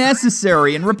so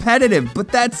unnecessary and repetitive,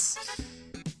 but that's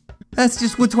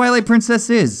just what Twilight Princess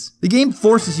is. The game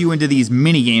forces you into these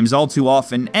minigames all too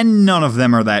often, and none of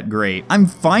them are that great. I'm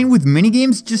fine with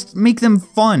minigames, just make them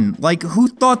fun. Like, who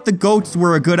thought the goats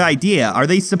were a good idea? Are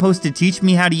they supposed to teach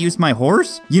me how to use my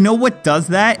horse? You know what does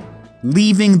that?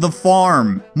 Leaving the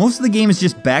farm. Most of the game is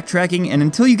just backtracking, and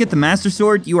until you get the Master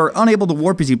Sword, you are unable to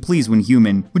warp as you please when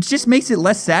human, which just makes it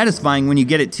less satisfying when you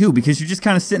get it too, because you're just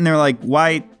kind of sitting there like,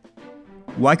 why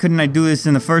couldn't I do this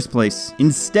in the first place?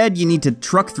 Instead, you need to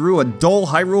truck through a dull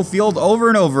Hyrule field over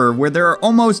and over, where there are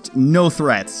almost no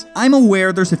threats. I'm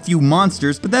aware there's a few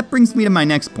monsters, but that brings me to my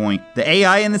next point. The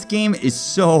AI in this game is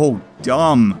so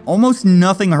dumb. Almost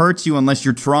nothing hurts you unless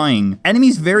you're trying.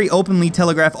 Enemies very openly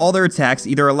telegraph all their attacks,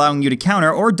 either allowing you to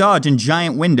counter or dodge in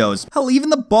giant windows. Hell,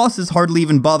 even the bosses hardly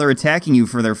even bother attacking you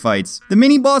for their fights. The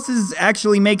mini-bosses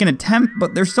actually make an attempt,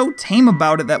 but they're so tame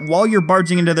about it that while you're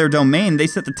barging into their domain, they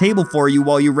set the table for you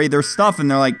while you raid their stuff,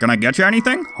 and they're like, can I get you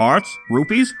anything? Hearts?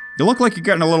 Rupees? You look like you're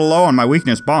getting a little low on my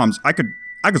weakness bombs. I could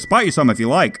spot you some if you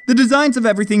like. The designs of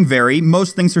everything vary.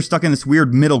 Most things are stuck in this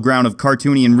weird middle ground of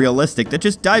cartoony and realistic that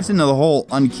just dives into the whole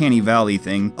uncanny valley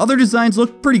thing. Other designs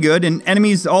look pretty good, and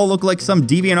enemies all look like some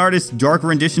deviant artist's dark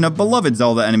rendition of beloved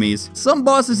Zelda enemies. Some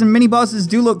bosses and mini-bosses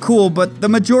do look cool, but the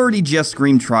majority just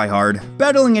scream try hard.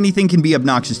 Battling anything can be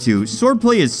obnoxious too.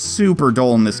 Swordplay is super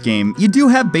dull in this game. You do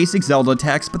have basic Zelda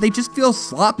attacks, but they just feel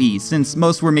sloppy, since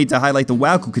most were made to highlight the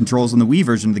Wacko controls in the Wii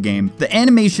version of the game. The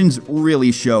animations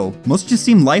really show. Most just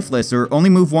seem lifeless or only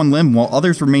move one limb while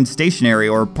others remain stationary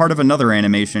or part of another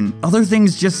animation. Other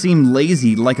things just seem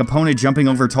lazy, like opponent jumping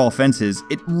over tall fences.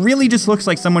 It really just looks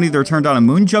like someone either turned on a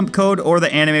moon jump code or the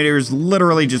animators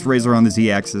literally just raised around the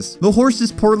Z-axis. The horse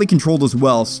is poorly controlled as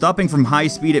well, stopping from high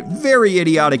speed at very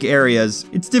idiotic areas.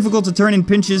 It's difficult to turn in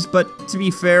pinches, but to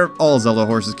be fair, all Zelda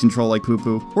horses control like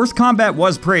poo-poo. Horse combat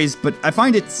was praised, but I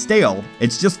find it stale.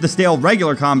 It's just the stale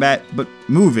regular combat, but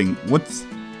moving. What's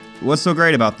so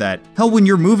great about that? Hell, when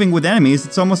you're moving with enemies,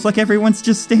 it's almost like everyone's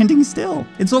just standing still.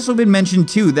 It's also been mentioned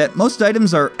too that most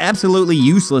items are absolutely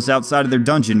useless outside of their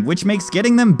dungeon, which makes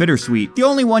getting them bittersweet. The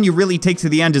only one you really take to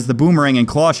the end is the boomerang and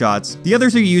claw shots. The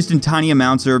others are used in tiny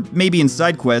amounts or maybe in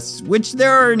side quests, which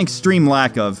there are an extreme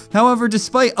lack of. However,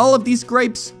 despite all of these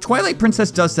gripes, Twilight Princess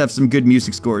does have some good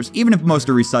music scores, even if most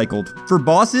are recycled. For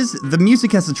bosses, the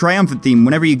music has a triumphant theme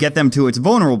whenever you get them to its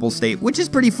vulnerable state, which is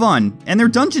pretty fun, and their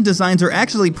dungeon designs are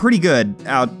actually pretty good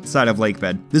outside of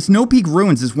Lakebed. The Snow Peak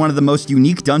Ruins is one of the most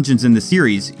unique dungeons in the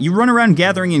series. You run around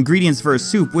gathering ingredients for a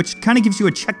soup, which kind of gives you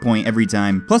a checkpoint every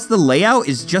time. Plus, the layout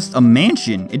is just a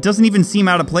mansion. It doesn't even seem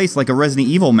out of place like a Resident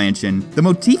Evil mansion. The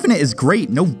motif in it is great.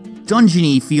 No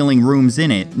dungeon-y feeling rooms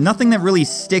in it. Nothing that really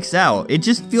sticks out. It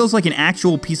just feels like an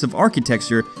actual piece of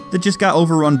architecture that just got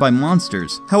overrun by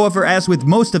monsters. However, as with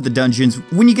most of the dungeons,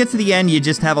 when you get to the end, you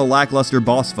just have a lackluster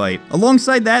boss fight.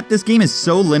 Alongside that, this game is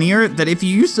so linear that if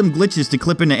you use some glitches to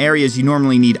clip into areas you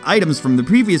normally need items from the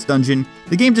previous dungeon,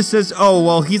 the game just says, oh,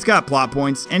 well, he's got plot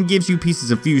points, and gives you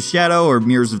pieces of Fused Shadow or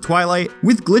Mirrors of Twilight.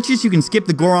 With glitches, you can skip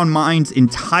the Goron Mines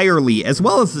entirely, as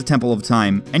well as the Temple of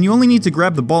Time, and you only need to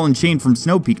grab the ball and chain from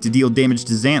Snow Peak to deal deal damage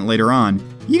to Zant later on.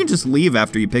 You can just leave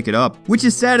after you pick it up, which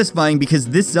is satisfying because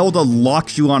this Zelda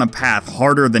locks you on a path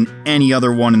harder than any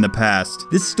other one in the past.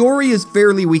 This story is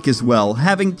fairly weak as well,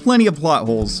 having plenty of plot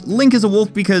holes. Link is a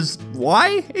wolf because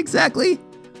why exactly?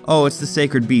 Oh, it's the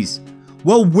sacred beast.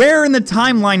 Well, where in the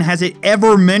timeline has it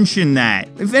ever mentioned that?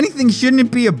 If anything, shouldn't it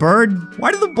be a bird?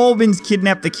 Why do the Bulbins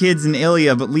kidnap the kids in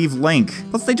Ilia but leave Link?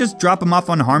 Plus they just drop him off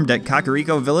unharmed at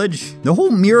Kakariko Village? The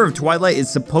whole Mirror of Twilight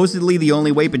is supposedly the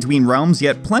only way between realms,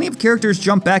 yet plenty of characters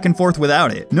jump back and forth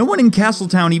without it. No one in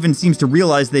Castletown even seems to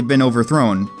realize they've been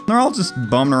overthrown. They're all just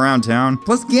bumming around town.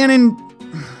 Plus Ganon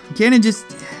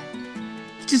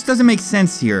just doesn't make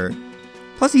sense here.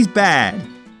 Plus he's bad.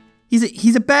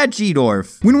 He's a bad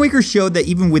G-Dwarf. Wind Waker showed that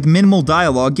even with minimal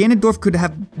dialogue, Ganondorf could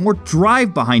have more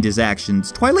drive behind his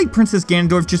actions. Twilight Princess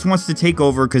Ganondorf just wants to take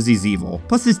over because he's evil.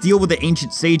 Plus his deal with the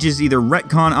ancient sages either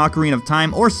retcon Ocarina of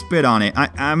Time or spit on it.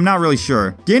 I'm not really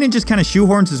sure. Ganon just kind of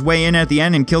shoehorns his way in at the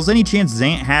end and kills any chance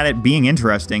Zant had at being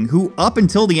interesting, who up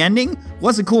until the ending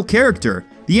was a cool character.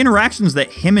 The interactions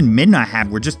that him and Midna had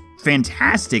were just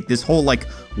fantastic. This whole like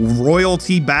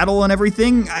royalty battle and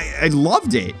everything, I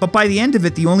loved it. But by the end of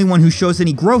it, the only one who shows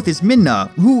any growth is Midna,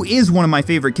 who is one of my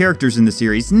favorite characters in the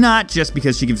series, not just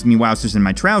because she gives me wowzers in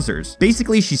my trousers.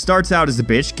 Basically, she starts out as a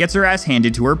bitch, gets her ass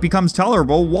handed to her, becomes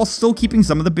tolerable while still keeping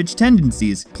some of the bitch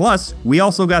tendencies. Plus, we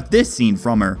also got this scene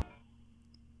from her.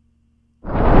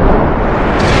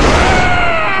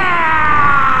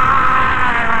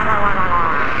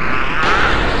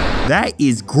 That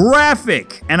is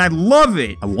graphic, and I love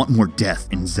it. I want more death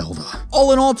in Zelda.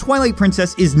 All in all, Twilight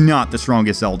Princess is not the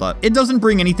strongest Zelda. It doesn't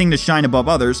bring anything to shine above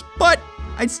others, but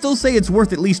I'd still say it's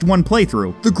worth at least one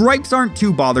playthrough. The gripes aren't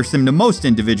too bothersome to most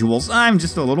individuals. I'm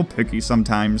just a little picky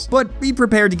sometimes. But be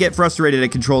prepared to get frustrated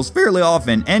at controls fairly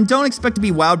often, and don't expect to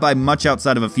be wowed by much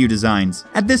outside of a few designs.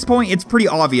 At this point, it's pretty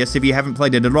obvious if you haven't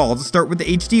played it at all to start with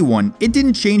the HD one. It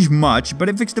didn't change much, but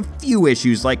it fixed a few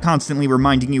issues like constantly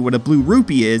reminding you what a blue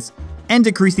rupee is, and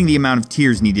decreasing the amount of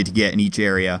tears needed to get in each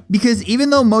area. Because even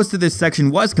though most of this section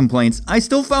was complaints, I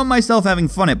still found myself having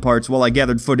fun at parts while I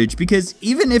gathered footage, because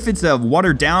even if it's a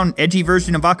watered down, edgy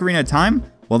version of Ocarina of Time,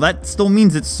 well, that still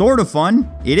means it's sort of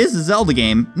fun. It is a Zelda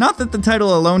game. Not that the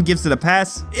title alone gives it a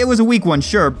pass. It was a weak one,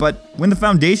 sure, but when the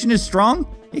foundation is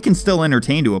strong, it can still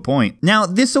entertain to a point. Now,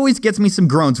 this always gets me some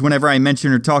groans whenever I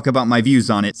mention or talk about my views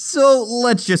on it, so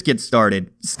let's just get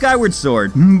started. Skyward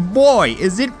Sword. Boy,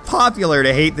 is it popular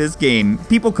to hate this game.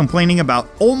 People complaining about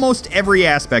almost every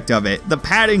aspect of it. The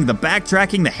padding, the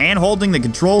backtracking, the hand-holding, the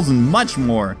controls, and much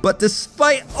more. But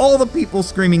despite all the people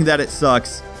screaming that it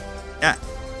sucks,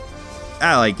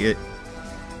 I like it.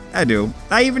 I do.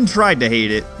 I even tried to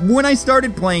hate it. When I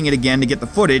started playing it again to get the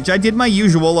footage, I did my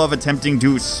usual of attempting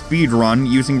to speedrun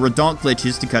using redonk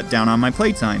glitches to cut down on my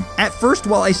playtime. At first,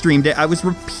 while I streamed it, I was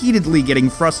repeatedly getting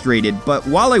frustrated, but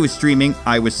while I was streaming,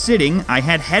 I was sitting, I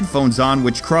had headphones on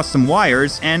which crossed some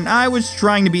wires, and I was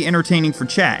trying to be entertaining for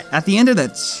chat. At the end of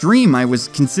that stream, I was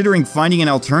considering finding an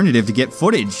alternative to get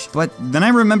footage, but then I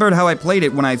remembered how I played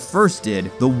it when I first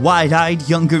did. The wide-eyed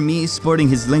younger me sporting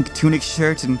his Link tunic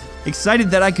shirt and excited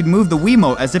that I could move the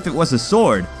Wiimote as if it was a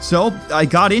sword. So I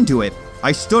got into it.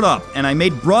 I stood up and I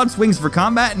made broad swings for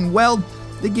combat, and well,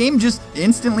 the game just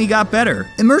instantly got better.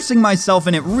 Immersing myself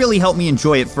in it really helped me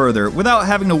enjoy it further without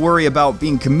having to worry about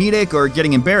being comedic or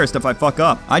getting embarrassed if I fuck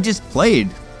up. I just played.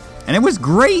 And it was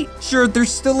great! Sure,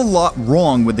 there's still a lot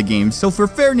wrong with the game, so for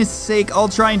fairness' sake, I'll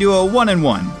try and do a 1 and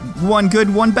 1. One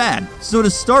good, one bad. So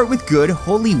to start with good,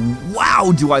 holy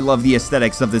wow do I love the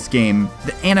aesthetics of this game.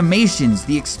 The animations,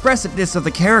 the expressiveness of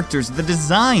the characters, the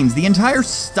designs, the entire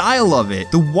style of it.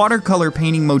 The watercolor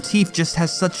painting motif just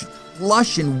has such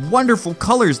lush and wonderful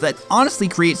colors that honestly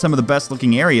create some of the best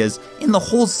looking areas in the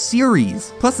whole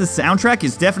series. Plus the soundtrack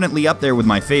is definitely up there with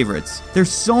my favorites.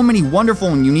 There's so many wonderful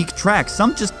and unique tracks,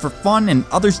 some just for fun and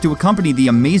others to accompany the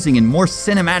amazing and more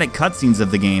cinematic cutscenes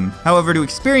of the game. However, to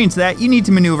experience that, you need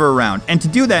to maneuver around, and to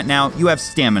do that now, you have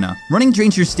stamina. Running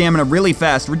drains your stamina really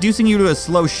fast, reducing you to a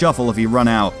slow shuffle if you run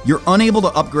out. You're unable to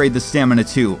upgrade the stamina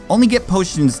too, only get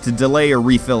potions to delay or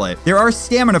refill it. There are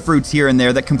stamina fruits here and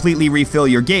there that completely refill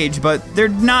your gauge, but they're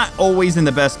not always in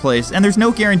the best place, and there's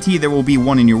no guarantee there will be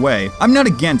one in your way. I'm not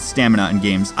against stamina in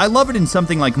games. I love it in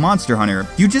something like Monster Hunter.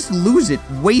 You just lose it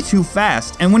way too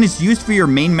fast, and when it's used for your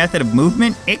main method of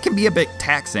movement, it can be a bit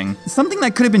taxing. Something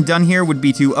that could have been done here would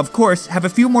be to, of course, have a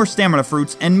few more stamina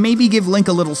fruits and maybe give Link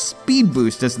a little speed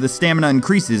boost as the stamina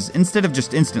increases instead of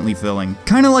just instantly filling.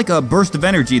 Kinda like a burst of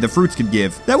energy the fruits could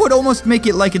give. That would almost make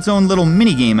it like its own little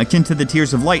minigame akin to the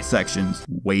Tears of Light sections.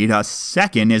 Wait a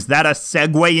second, is that a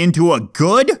segue into a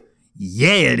good?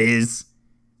 Yeah, it is.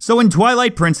 So in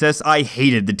Twilight Princess, I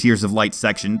hated the Tears of Light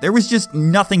section. There was just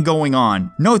nothing going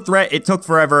on. No threat, it took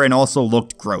forever, and also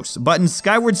looked gross. But in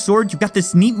Skyward Sword, you got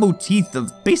this neat motif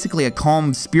of basically a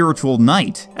calm, spiritual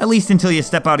night. At least until you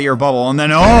step out of your bubble, and then,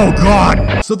 oh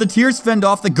god! So the tears fend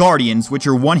off the Guardians, which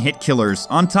are one-hit killers.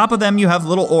 On top of them, you have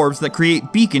little orbs that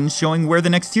create beacons showing where the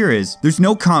next tier is. There's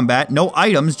no combat, no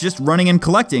items, just running and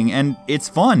collecting, and it's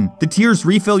fun. The tears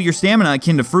refill your stamina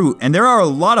akin to fruit, and there are a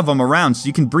lot of them around, so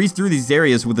you can breeze through these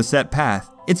areas with a set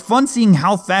path. It's fun seeing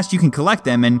how fast you can collect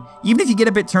them, and even if you get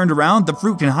a bit turned around, the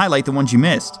fruit can highlight the ones you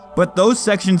missed. But those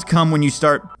sections come when you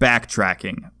start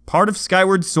backtracking. Part of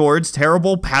Skyward Sword's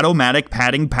terrible Patomatic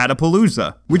padding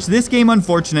Patapalooza, which this game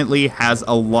unfortunately has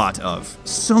a lot of.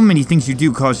 So many things you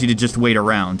do cause you to just wait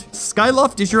around.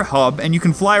 Skyloft is your hub, and you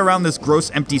can fly around this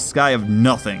gross empty sky of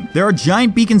nothing. There are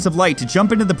giant beacons of light to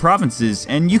jump into the provinces,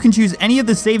 and you can choose any of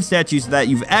the save statues that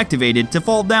you've activated to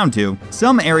fall down to.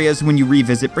 Some areas when you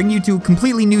revisit bring you to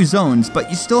completely new zones, but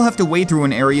you still have to wade through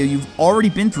an area you've already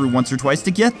been through once or twice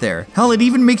to get there. Hell, it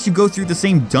even makes you go through the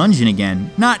same dungeon again.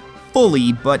 Not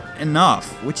fully, but enough,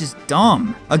 which is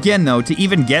dumb. Again though, to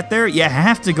even get there, you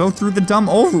have to go through the dumb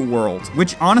overworld,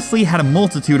 which honestly had a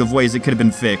multitude of ways it could have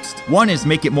been fixed. One is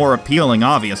make it more appealing,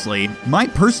 obviously. My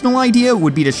personal idea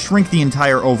would be to shrink the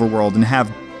entire overworld and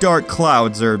have dark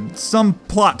clouds or some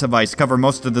plot device cover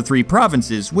most of the 3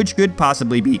 provinces, which could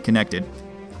possibly be connected.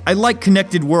 I like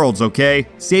connected worlds, okay?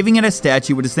 Saving at a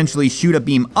statue would essentially shoot a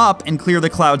beam up and clear the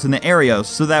clouds in the area,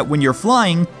 so that when you're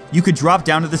flying, you could drop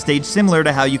down to the stage similar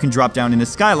to how you can drop down in a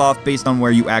Skyloft based on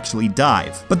where you actually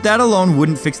dive. But that alone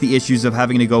wouldn't fix the issues of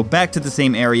having to go back to the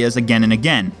same areas again and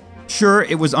again. Sure,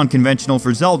 it was unconventional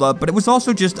for Zelda, but it was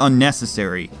also just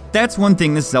unnecessary. That's one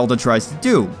thing this Zelda tries to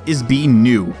do, is be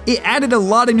new. It added a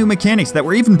lot of new mechanics that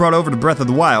were even brought over to Breath of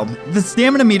the Wild. The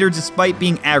stamina meter, despite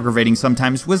being aggravating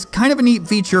sometimes, was kind of a neat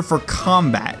feature for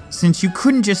combat, since you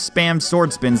couldn't just spam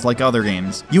sword spins like other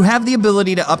games. You have the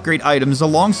ability to upgrade items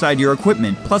alongside your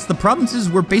equipment, plus the provinces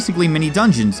were basically mini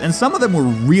dungeons, and some of them were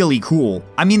really cool.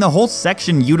 I mean, the whole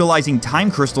section utilizing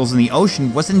time crystals in the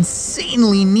ocean was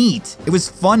insanely neat. It was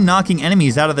fun knocking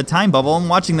enemies out of the time bubble and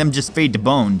watching them just fade to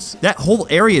bones. That whole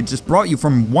area just brought you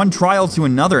from one trial to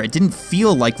another. It didn't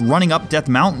feel like running up Death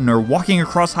Mountain or walking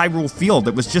across Hyrule Field.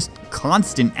 It was just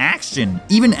constant action.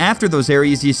 Even after those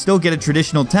areas, you still get a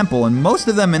traditional temple, and most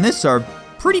of them in this are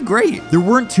pretty great. There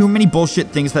weren't too many bullshit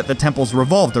things that the temples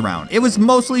revolved around. It was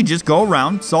mostly just go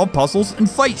around, solve puzzles, and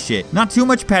fight shit. Not too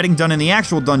much padding done in the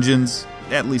actual dungeons,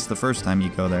 at least the first time you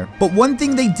go there. But one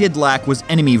thing they did lack was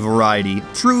enemy variety.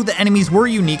 True, the enemies were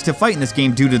unique to fight in this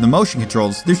game due to the motion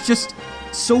controls. There's just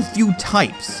so few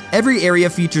types. Every area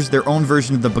features their own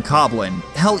version of the Bokoblin.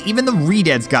 Hell, even the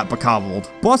Redeads got Bokobbled.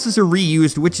 Bosses are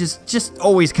reused, which is just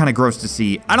always kind of gross to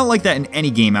see. I don't like that in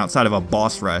any game outside of a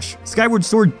boss rush. Skyward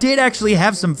Sword did actually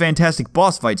have some fantastic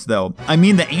boss fights though. I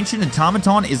mean, the Ancient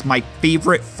Automaton is my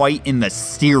favorite fight in the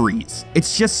series.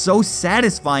 It's just so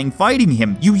satisfying fighting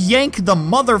him. You yank the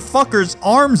motherfucker's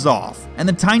arms off, and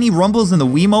the tiny rumbles in the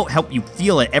Wiimote help you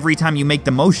feel it every time you make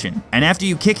the motion. And after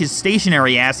you kick his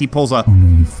stationary ass, he pulls a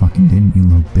No, you fucking didn't, you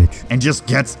little bitch. and just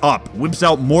gets up, whips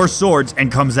out more swords,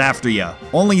 and comes after you.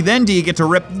 Only then do you get to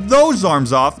rip those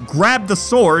arms off, grab the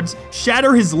swords,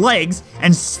 shatter his legs,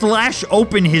 and slash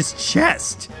open his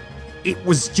chest. It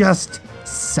was just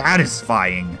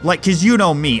satisfying. Like, cause you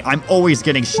know me, I'm always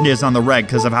getting schniz on the reg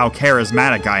because of how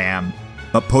charismatic I am.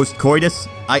 But post-coitus,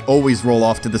 I always roll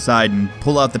off to the side and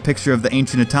pull out the picture of the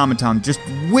Ancient Automaton, just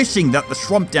wishing that the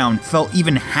Shrump Down felt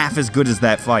even half as good as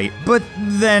that fight. But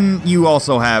then you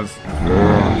also have...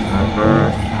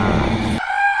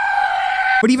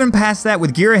 But even past that,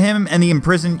 with Girahim and the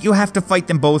Imprisoned, you have to fight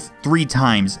them both 3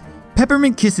 times.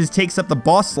 Peppermint Kisses takes up the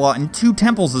boss slot in 2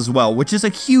 temples as well, which is a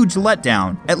huge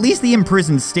letdown. At least the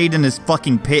Imprisoned stayed in his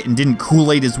fucking pit and didn't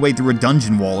Kool-Aid his way through a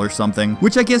dungeon wall or something.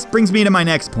 Which I guess brings me to my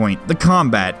next point, the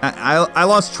combat. I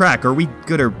lost track, are we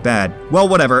good or bad? Well,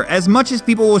 whatever, as much as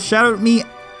people will shout at me,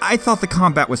 I thought the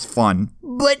combat was fun.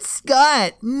 But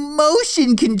Scott,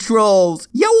 motion controls!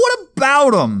 Yeah, what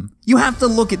about them? You have to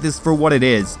look at this for what it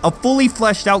is. A fully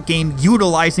fleshed out game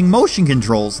utilizing motion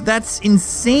controls. That's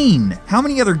insane. How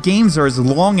many other games are as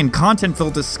long and content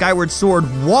filled as Skyward Sword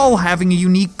while having a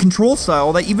unique control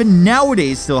style that even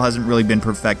nowadays still hasn't really been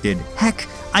perfected? Heck,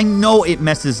 I know it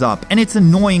messes up, and it's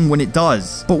annoying when it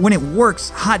does. But when it works,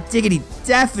 hot diggity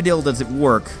daffodil does it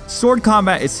work. Sword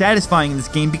combat is satisfying in this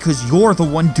game because you're the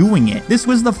one doing it. This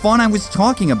was the fun I was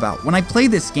talking about. When I play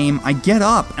this game, I get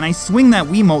up, and I swing that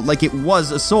Wiimote like it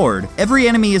was a sword. hard. Every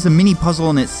enemy is a mini puzzle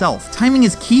in itself. Timing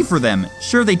is key for them.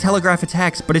 Sure, they telegraph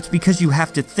attacks, but it's because you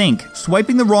have to think.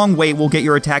 Swiping the wrong way will get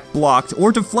your attack blocked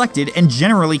or deflected and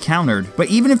generally countered. But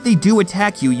even if they do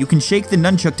attack you, you can shake the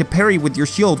nunchuck to parry with your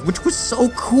shield, which was so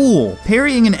cool.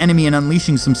 Parrying an enemy and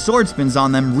unleashing some sword spins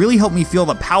on them really helped me feel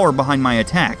the power behind my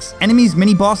attacks. Enemies,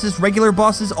 mini bosses, regular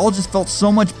bosses all just felt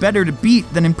so much better to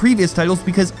beat than in previous titles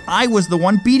because I was the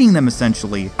one beating them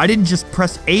essentially. I didn't just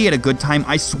press A at a good time,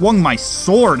 I swung my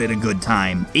sword at a good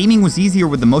time. Aiming was easier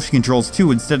with the motion controls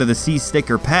too instead of the C stick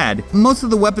or pad. Most of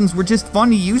the weapons were just fun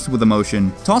to use with a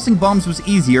motion. Tossing bombs was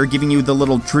easier, giving you the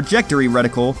little trajectory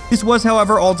reticle. This was,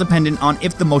 however, all dependent on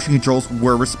if the motion controls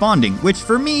were responding, which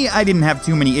for me, I didn't have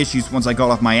too many issues once I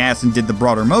got off my ass and did the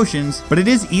broader motions, but it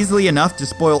is easily enough to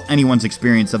spoil anyone's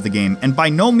experience of the game, and by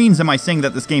no means am I saying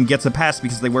that this game gets a pass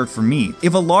because they work for me.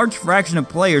 If a large fraction of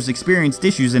players experienced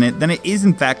issues in it, then it is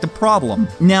in fact a problem.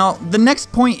 Now, the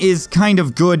next point is kind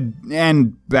of good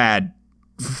and bad.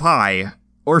 Fi.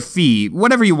 Or Fee,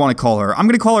 whatever you want to call her. I'm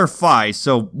gonna call her Fi,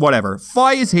 so whatever.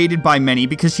 Fi is hated by many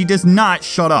because she does not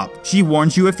shut up. She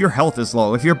warns you if your health is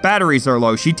low, if your batteries are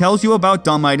low, she tells you about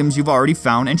dumb items you've already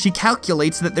found, and she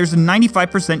calculates that there's a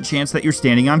 95% chance that you're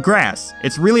standing on grass.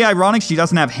 It's really ironic she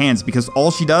doesn't have hands because all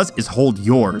she does is hold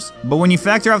yours. But when you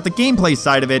factor out the gameplay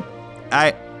side of it,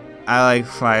 I like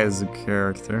Fi as a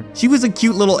character. She was a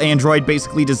cute little android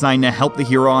basically designed to help the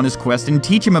hero on his quest and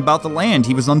teach him about the land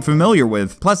he was unfamiliar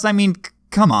with. Plus, I mean,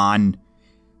 come on.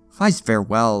 Fi's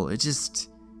farewell, it just...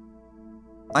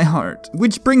 my heart.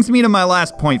 Which brings me to my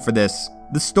last point for this.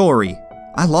 The story.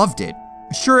 I loved it.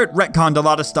 Sure, it retconned a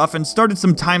lot of stuff and started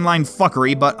some timeline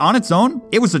fuckery, but on its own,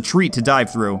 it was a treat to dive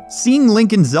through. Seeing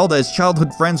Link and Zelda as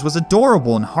childhood friends was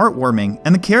adorable and heartwarming,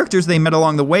 and the characters they met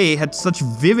along the way had such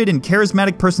vivid and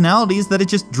charismatic personalities that it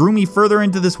just drew me further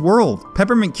into this world.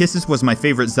 Peppermint Kisses was my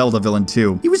favorite Zelda villain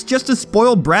too. He was just a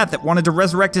spoiled brat that wanted to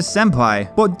resurrect his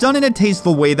senpai, but done in a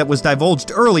tasteful way that was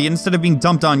divulged early instead of being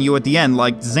dumped on you at the end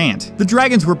like Zant. The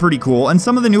dragons were pretty cool, and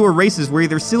some of the newer races were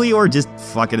either silly or just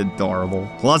fucking adorable.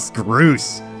 Plus Groose.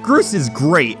 Groose is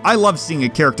great. I love seeing a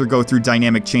character go through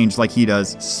dynamic change like he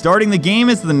does. Starting the game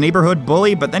as the neighborhood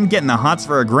bully, but then getting the hots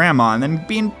for a grandma and then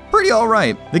being pretty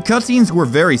alright. The cutscenes were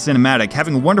very cinematic,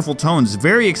 having wonderful tones,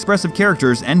 very expressive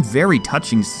characters, and very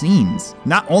touching scenes.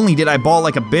 Not only did I bawl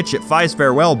like a bitch at Fi's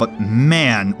farewell, but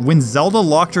man, when Zelda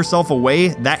locked herself away,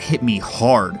 that hit me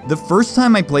hard. The first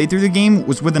time I played through the game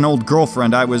was with an old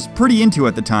girlfriend I was pretty into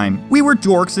at the time. We were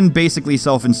dorks and basically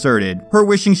self-inserted, her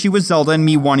wishing she was Zelda and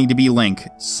me wanting to be Link.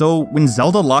 So when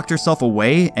Zelda locked herself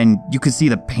away, and you could see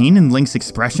the pain in Link's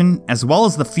expression, as well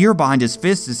as the fear behind his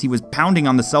fist as he was pounding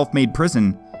on the self-made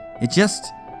prison, it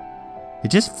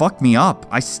just fucked me up.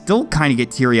 I still kinda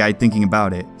get teary-eyed thinking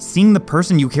about it. Seeing the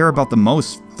person you care about the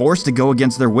most forced to go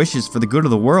against their wishes for the good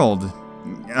of the world.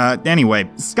 Anyway,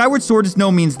 Skyward Sword is no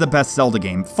means the best Zelda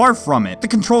game, far from it. The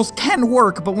controls can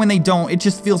work, but when they don't, it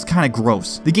just feels kinda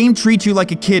gross. The game treats you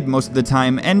like a kid most of the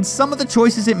time, and some of the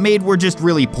choices it made were just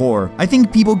really poor. I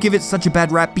think people give it such a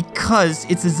bad rap because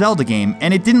it's a Zelda game,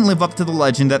 and it didn't live up to the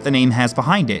legend that the name has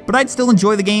behind it. But I'd still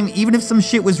enjoy the game even if some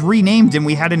shit was renamed and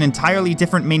we had an entirely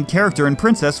different main character and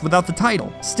princess without the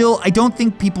title. Still, I don't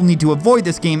think people need to avoid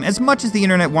this game as much as the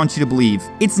internet wants you to believe.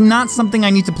 It's not something I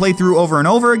need to play through over and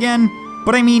over again,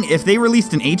 but I mean, if they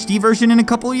released an HD version in a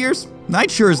couple of years,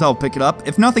 I'd sure as hell pick it up,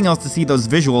 if nothing else to see those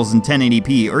visuals in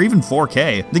 1080p or even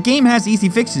 4K. The game has easy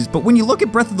fixes, but when you look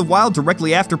at Breath of the Wild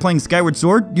directly after playing Skyward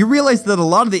Sword, you realize that a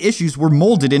lot of the issues were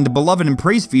molded into beloved and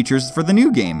praised features for the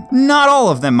new game. Not all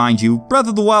of them, mind you. Breath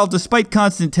of the Wild, despite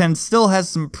constant 10, still has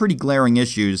some pretty glaring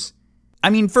issues. I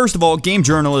mean, first of all, game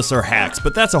journalists are hacks,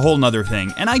 but that's a whole nother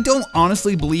thing. And I don't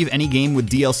honestly believe any game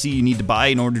with DLC you need to buy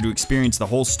in order to experience the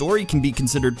whole story can be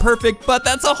considered perfect, but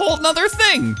that's a whole nother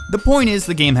thing. The point is,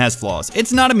 the game has flaws.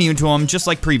 It's not immune to them, just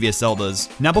like previous Zeldas.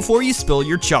 Now, before you spill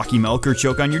your chalky milk or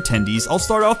choke on your tendies, I'll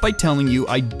start off by telling you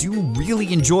I do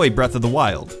really enjoy Breath of the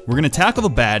Wild. We're gonna tackle the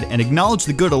bad and acknowledge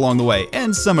the good along the way,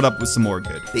 and sum it up with some more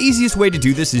good. The easiest way to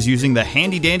do this is using the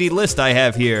handy dandy list I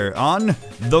have here on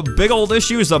the big old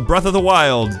issues of Breath of the Wild,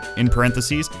 in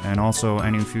parentheses, and also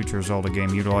any future Zelda game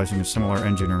utilizing a similar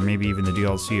engine, or maybe even the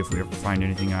DLC if we ever find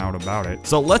anything out about it.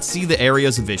 So let's see the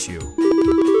areas of issue.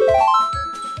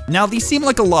 Now, these seem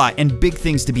like a lot and big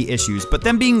things to be issues, but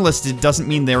them being listed doesn't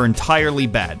mean they're entirely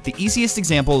bad. The easiest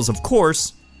example is, of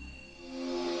course,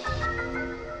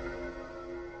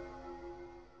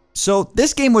 So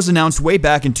this game was announced way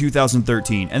back in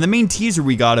 2013, and the main teaser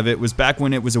we got of it was back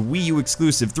when it was a Wii U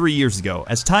exclusive 3 years ago.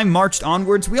 As time marched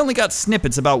onwards, we only got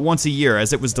snippets about once a year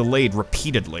as it was delayed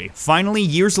repeatedly. Finally,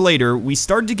 years later, we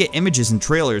started to get images and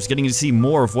trailers getting to see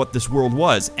more of what this world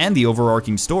was and the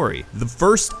overarching story. The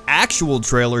first actual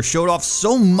trailer showed off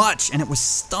so much and it was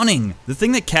stunning. The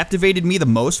thing that captivated me the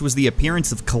most was the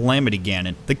appearance of Calamity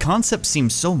Ganon. The concept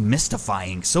seemed so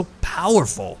mystifying, so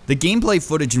powerful. The gameplay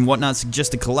footage and whatnot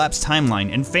suggest a collapsed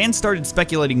timeline, and fans started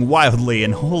speculating wildly,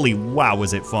 and holy wow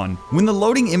was it fun. When the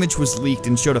loading image was leaked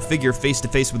and showed a figure face to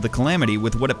face with the Calamity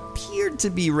with what appeared to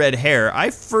be red hair, I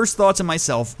first thought to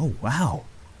myself, oh wow,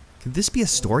 could this be a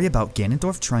story about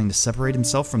Ganondorf trying to separate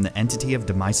himself from the entity of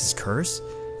Demise's curse?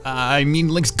 I mean,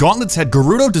 Link's gauntlets had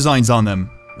Gerudo designs on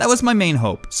them. That was my main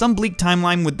hope, some bleak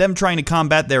timeline with them trying to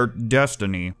combat their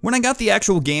destiny. When I got the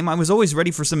actual game, I was always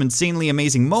ready for some insanely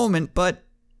amazing moment, but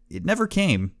it never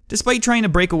came. Despite trying to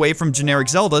break away from generic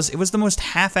Zeldas, it was the most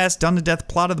half-assed done-to-death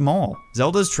plot of them all.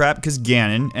 Zelda's trapped because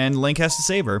Ganon, and Link has to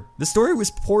save her. The story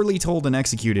was poorly told and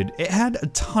executed. It had a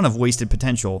ton of wasted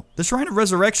potential. The Shrine of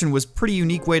Resurrection was a pretty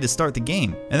unique way to start the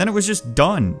game, and then it was just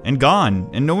done and gone,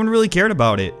 and no one really cared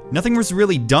about it. Nothing was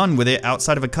really done with it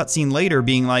outside of a cutscene later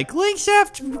being like, Link's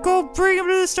have to go bring him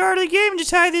to the start of the game to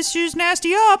tie this shoes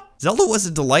nasty up. Zelda was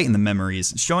a delight in the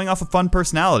memories, showing off a fun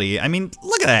personality. I mean,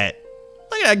 look at that.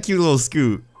 Look at that cute little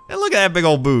scoot. And look at that big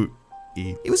old boot.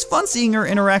 It was fun seeing her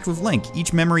interact with Link,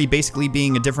 each memory basically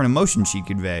being a different emotion she'd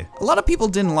convey. A lot of people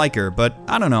didn't like her, but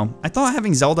I don't know. I thought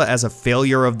having Zelda as a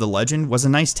failure of the legend was a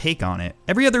nice take on it.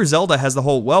 Every other Zelda has the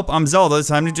whole, welp, I'm Zelda, it's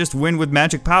time to just win with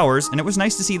magic powers, and it was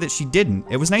nice to see that she didn't.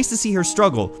 It was nice to see her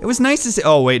struggle. It was nice to see,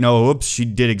 oh wait, no, oops, she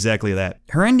did exactly that.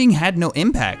 Her ending had no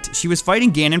impact. She was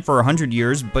fighting Ganon for 100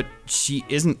 years, but she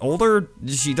isn't older,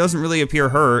 she doesn't really appear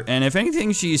hurt, and if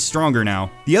anything, she's stronger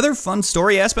now. The other fun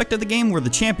story aspect of the game were the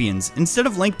champions. Instead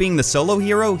of Link being the solo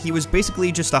hero, he was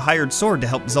basically just a hired sword to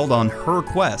help Zelda on her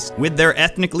quest, with their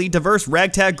ethnically diverse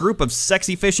ragtag group of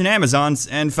sexy fish and Amazons,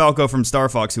 and Falco from Star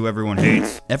Fox, who everyone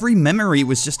hates. Every memory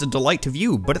was just a delight to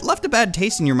view, but it left a bad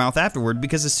taste in your mouth afterward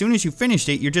because as soon as you finished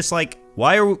it, you're just like,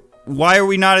 why are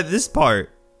we not at this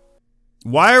part?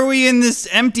 Why are we in this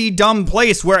empty, dumb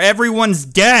place where everyone's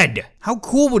dead? How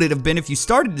cool would it have been if you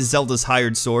started as Zelda's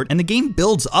hired sword and the game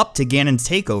builds up to Ganon's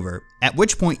takeover, at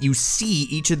which point you see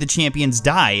each of the champions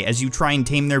die as you try and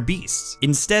tame their beasts.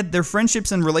 Instead, their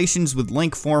friendships and relations with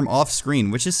Link form off-screen,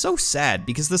 which is so sad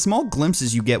because the small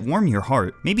glimpses you get warm your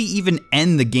heart. Maybe even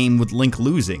end the game with Link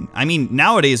losing. I mean,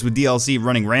 nowadays with DLC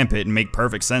running rampant, it'd make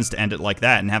perfect sense to end it like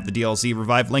that and have the DLC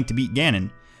revive Link to beat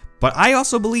Ganon. But I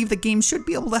also believe that games should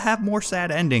be able to have more sad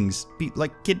endings.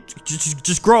 Kid,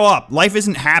 just grow up. Life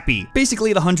isn't happy.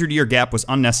 Basically, the 100-year gap was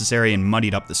unnecessary and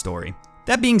muddied up the story.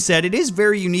 That being said, it is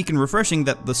very unique and refreshing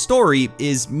that the story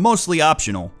is mostly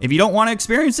optional. If you don't want to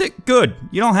experience it, good.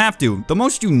 You don't have to. The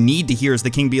most you need to hear is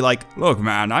the king be like, look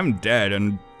man, I'm dead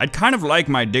and I'd kind of like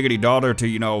my diggity daughter to,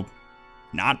 you know,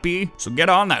 not be. So get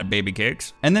on that, baby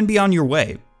cakes. And then be on your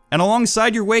way. And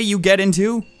alongside your way, you get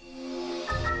into...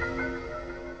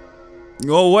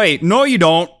 Oh wait, no you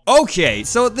don't. Okay,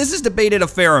 so this is debated a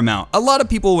fair amount. A lot of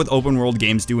people with open world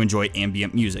games do enjoy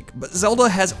ambient music, but Zelda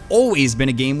has always been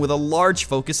a game with a large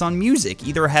focus on music,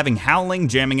 either having howling,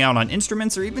 jamming out on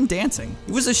instruments, or even dancing.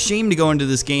 It was a shame to go into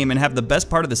this game and have the best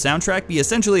part of the soundtrack be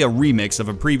essentially a remix of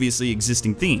a previously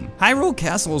existing theme. Hyrule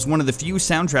Castle is one of the few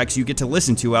soundtracks you get to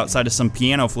listen to outside of some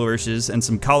piano flourishes and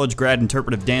some college grad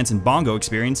interpretive dance and bongo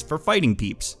experience for fighting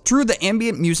peeps. True, the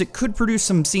ambient music could produce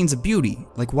some scenes of beauty,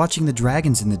 like watching the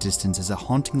dragons in the distance as a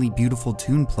hauntingly beautiful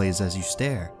tune plays as you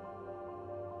stare.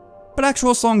 But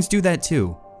actual songs do that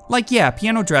too. Like yeah,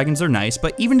 piano dragons are nice,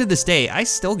 but even to this day, I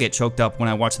still get choked up when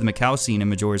I watch the Macau scene in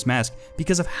Majora's Mask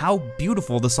because of how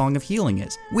beautiful the Song of Healing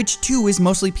is, which too is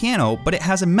mostly piano, but it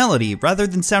has a melody rather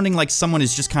than sounding like someone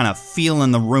is just kind of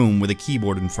feeling the room with a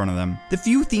keyboard in front of them. The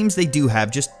few themes they do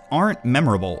have just aren't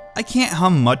memorable. I can't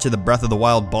hum much of the Breath of the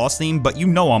Wild boss theme, but you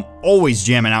know I'm always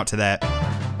jamming out to that.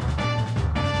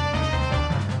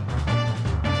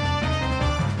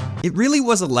 It really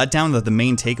was a letdown that the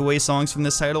main takeaway songs from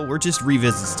this title were just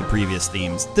revisits to previous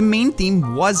themes. The main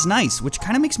theme was nice, which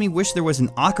kind of makes me wish there was an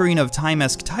Ocarina of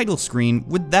Time-esque title screen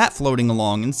with that floating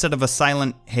along instead of a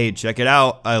silent, hey check it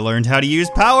out, I learned how to use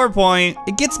PowerPoint.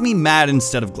 It gets me mad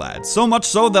instead of glad, so much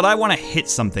so that I want to hit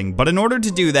something, but in order to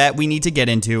do that we need to get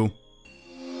into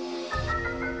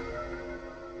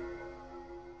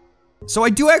So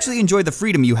I do actually enjoy the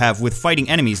freedom you have with fighting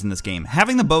enemies in this game.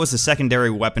 Having the bow as a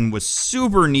secondary weapon was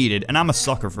super needed, and I'm a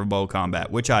sucker for bow combat,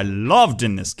 which I loved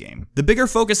in this game. The bigger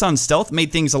focus on stealth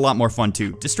made things a lot more fun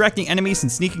too. Distracting enemies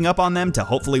and sneaking up on them to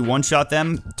hopefully one-shot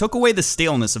them took away the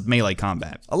staleness of melee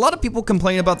combat. A lot of people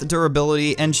complain about the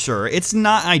durability, and sure, it's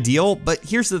not ideal, but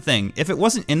here's the thing, if it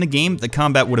wasn't in the game, the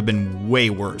combat would have been way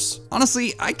worse.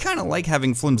 Honestly, I kinda like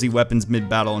having flimsy weapons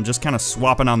mid-battle and just kinda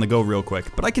swapping on the go real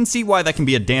quick, but I can see why that can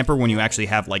be a damper when you actually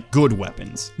have like good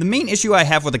weapons. The main issue I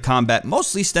have with the combat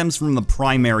mostly stems from the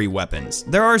primary weapons.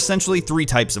 There are essentially 3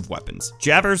 types of weapons: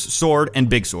 jabbers, sword, and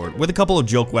big sword, with a couple of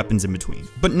joke weapons in between.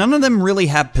 But none of them really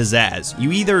have pizzazz.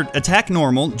 You either attack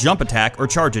normal, jump attack, or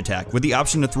charge attack, with the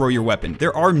option to throw your weapon.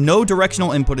 There are no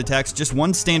directional input attacks, just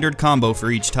one standard combo for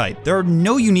each type. There are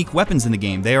no unique weapons in the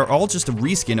game, they are all just a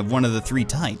reskin of one of the 3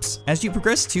 types. As you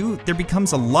progress too, there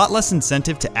becomes a lot less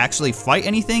incentive to actually fight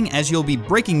anything, as you'll be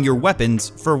breaking your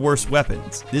weapons for worse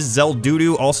weapons. This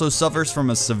Zelda also suffers from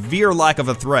a severe lack of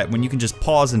a threat when you can just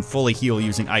pause and fully heal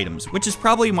using items, which is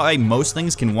probably why most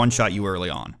things can one-shot you early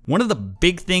on. One of the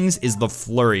big things is the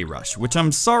flurry rush, which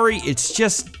I'm sorry, it's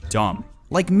just dumb.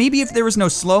 Like, maybe if there was no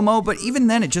slow-mo, but even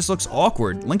then it just looks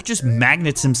awkward. Link just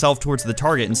magnets himself towards the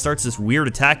target and starts this weird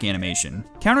attack animation.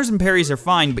 Counters and parries are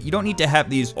fine, but you don't need to have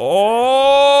these,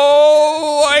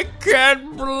 "Oh, I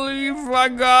can't believe I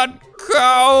got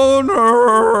countered."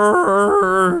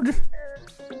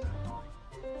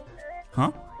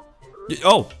 Huh?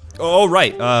 Oh,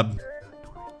 right,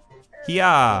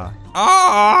 yeah.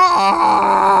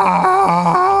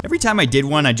 Every time I did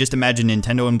one, I just imagined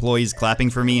Nintendo employees clapping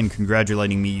for me and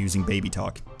congratulating me using baby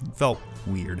talk. It felt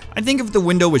weird. I think if the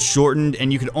window was shortened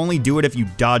and you could only do it if you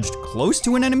dodged close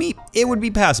to an enemy, it would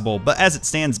be passable, but as it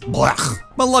stands, blech.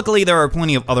 But luckily there are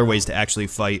plenty of other ways to actually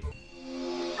fight.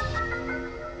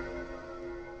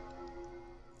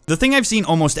 The thing I've seen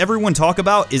almost everyone talk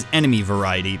about is enemy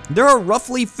variety. There are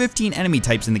roughly 15 enemy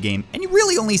types in the game, and you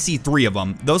really only see 3 of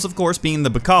them. Those of course being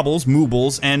the Bokobbles,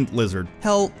 Moobles, and Lizard.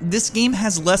 Hell, this game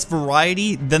has less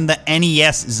variety than the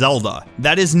NES Zelda.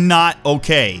 That is not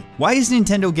okay. Why is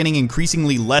Nintendo getting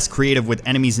increasingly less creative with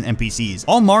enemies and NPCs?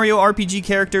 All Mario RPG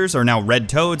characters are now red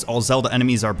toads, all Zelda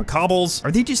enemies are Bokobbles.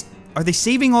 Are they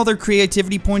saving all their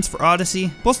creativity points for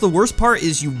Odyssey? Plus the worst part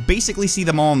is you basically see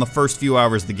them all in the first few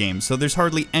hours of the game, so there's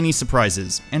hardly any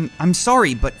surprises. And I'm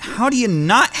sorry, but how do you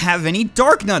not have any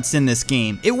Dark Nuts in this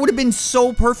game? It would have been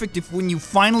so perfect if when you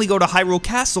finally go to Hyrule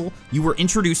Castle, you were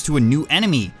introduced to a new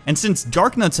enemy. And since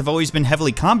Dark Nuts have always been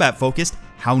heavily combat focused,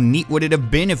 how neat would it have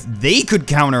been if they could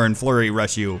counter and flurry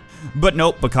rush you? But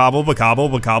nope,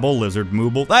 Bokobble, Lizard,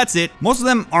 Mooble, that's it. Most of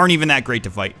them aren't even that great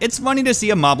to fight. It's funny to see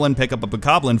a Moblin pick up a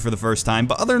Bokoblin for the first time,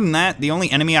 but other than that, the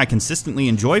only enemy I consistently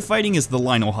enjoy fighting is the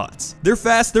Lionel Huts. They're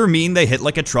fast, they're mean, they hit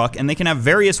like a truck, and they can have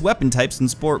various weapon types and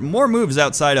sport more moves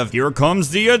outside of "here comes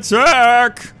the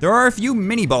attack." There are a few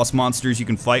mini-boss monsters you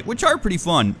can fight, which are pretty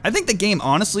fun. I think the game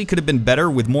honestly could have been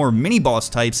better with more mini-boss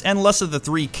types and less of the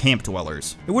 3 camp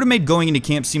dwellers. It would have made going into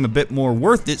camp seem a bit more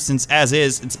worth it, since as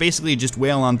is, it's basically just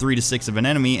wail on 3 to 6 of an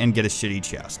enemy and get a shitty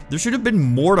chest. There should have been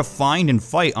more to find and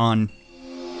fight on.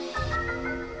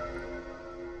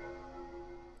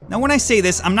 Now when I say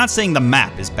this, I'm not saying the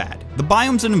map is bad. The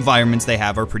biomes and environments they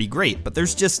have are pretty great, but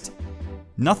there's just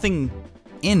nothing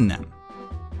in them.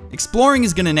 Exploring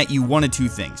is gonna net you 1 of 2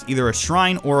 things, either a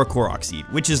shrine or a Korok seed,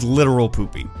 which is literal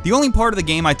poopy. The only part of the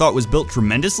game I thought was built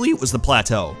tremendously was the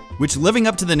plateau, which, living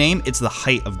up to the name, it's the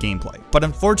height of gameplay. But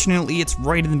unfortunately, it's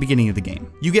right in the beginning of the game.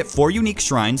 You get 4 unique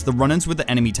shrines, the run-ins with the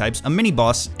enemy types, a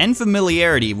mini-boss, and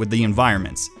familiarity with the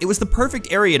environments. It was the perfect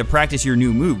area to practice your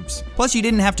new moves. Plus, you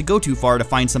didn't have to go too far to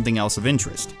find something else of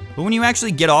interest. But when you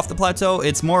actually get off the plateau,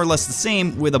 it's more or less the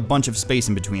same with a bunch of space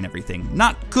in between everything.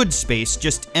 Not good space,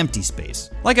 just empty space.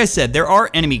 Like I said, there are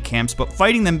enemy camps, but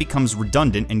fighting them becomes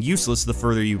redundant and useless the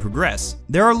further you progress.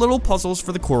 There are little puzzles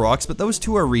for the Koroks, but those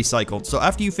 2 are recycled, so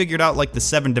after you figured out like the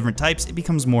 7 different types, it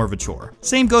becomes more of a chore.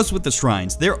 Same goes with the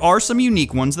shrines. There are some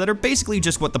unique ones that are basically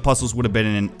just what the puzzles would have been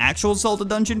in an actual Zelda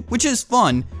dungeon, which is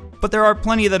fun, but there are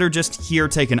plenty that are just here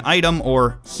take an item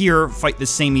or here fight the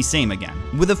samey same again,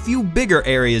 with a few bigger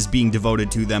areas being devoted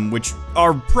to them, which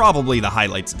are probably the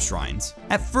highlights of shrines.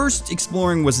 At first,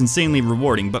 exploring was insanely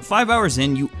rewarding, but 5 hours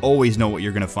in, you always know what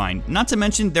you're gonna find. Not to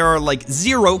mention, there are like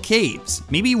 0 caves.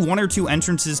 Maybe 1 or 2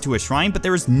 entrances to a shrine, but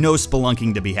there is no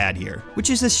spelunking to be had here, which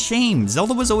is a shame.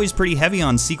 Zelda was always pretty heavy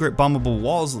on secret bombable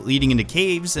walls leading into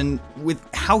caves, and with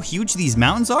how huge these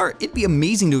mountains are, it'd be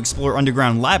amazing to explore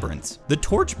underground labyrinths. The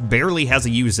torch barely has a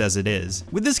use as it is.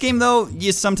 With this game though,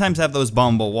 you sometimes have those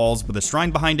bombable walls with a shrine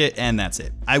behind it, and that's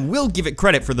it. I will give it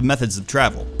credit for the methods of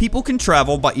travel. People can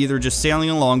travel by either just sailing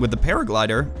along with the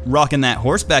paraglider, rocking that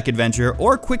horseback adventure,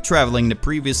 or quick traveling to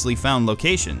previously found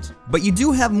locations. But you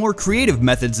do have more creative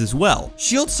methods as well.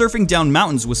 Shield surfing down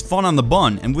mountains was fun on the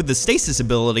bun, and with the stasis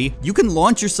ability, you can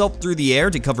launch yourself through the air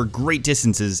to cover great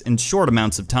distances in short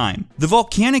amounts of time. The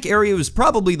volcanic area was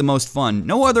probably the most fun.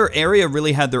 No other area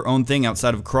really had their own thing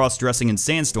outside of cross-dressing and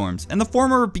sandstorms, and the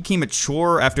former became a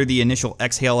chore after the initial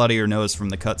exhale out of your nose from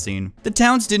the cutscene. The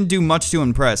towns didn't do much to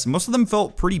impress. Most of them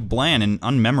felt pretty bland and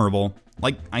unmemorable.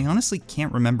 Like, I honestly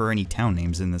can't remember any town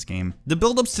names in this game. The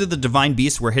build-ups to the Divine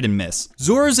Beasts were hit and miss.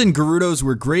 Zora's and Gerudo's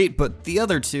were great, but the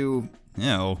other two, you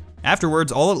know.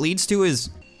 Afterwards, all it leads to is...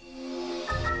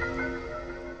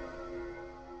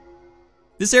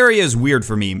 This area is weird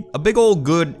for me, a big ol'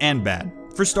 good and bad.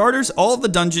 For starters, all of the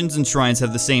dungeons and shrines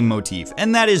have the same motif,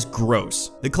 and that is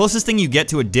gross. The closest thing you get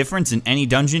to a difference in any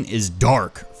dungeon is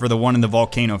dark, for the one in the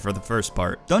volcano for the first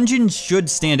part. Dungeons should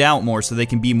stand out more so they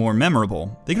can be more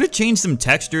memorable. They could have changed some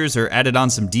textures or added on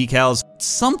some decals,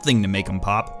 something to make them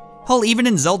pop. Hell, even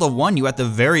in Zelda 1, you at the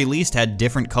very least had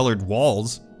different colored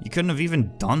walls. You couldn't have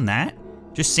even done that?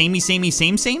 Just samey,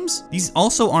 same-sames? These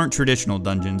also aren't traditional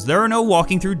dungeons. There are no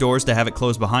walking through doors to have it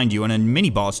close behind you and a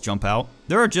mini-boss jump out.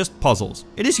 There are just puzzles.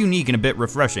 It is unique and a bit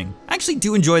refreshing. I actually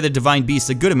do enjoy the Divine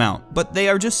Beasts a good amount, but they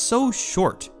are just so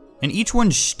short. And each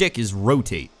one's shtick is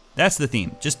rotate. That's the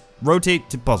theme, just rotate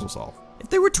to puzzle solve. If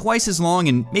they were twice as long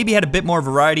and maybe had a bit more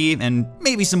variety and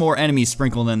maybe some more enemies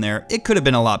sprinkled in there, it could have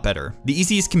been a lot better. The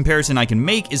easiest comparison I can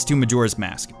make is to Majora's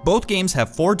Mask. Both games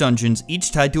have 4 dungeons,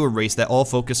 each tied to a race that all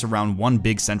focus around one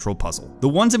big central puzzle. The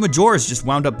ones in Majora's just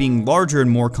wound up being larger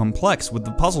and more complex, with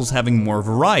the puzzles having more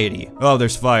variety. Oh,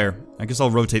 there's fire. I guess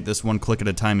I'll rotate this one click at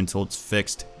a time until it's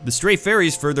fixed. The stray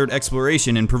fairies furthered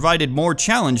exploration and provided more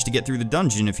challenge to get through the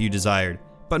dungeon if you desired.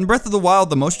 But in Breath of the Wild,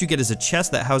 the most you get is a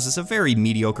chest that houses a very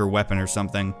mediocre weapon or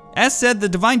something. As said, the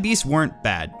Divine Beasts weren't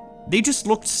bad. They just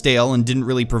looked stale and didn't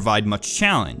really provide much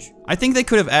challenge. I think they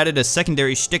could have added a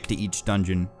secondary shtick to each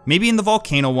dungeon. Maybe in the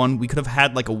volcano one, we could have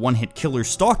had like a one-hit killer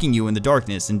stalking you in the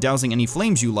darkness and dousing any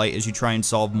flames you light as you try and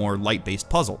solve more light-based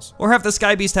puzzles. Or have the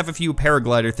Sky Beast have a few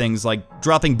paraglider things like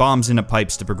dropping bombs into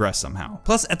pipes to progress somehow.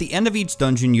 Plus, at the end of each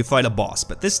dungeon, you fight a boss,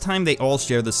 but this time they all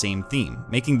share the same theme,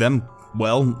 making them,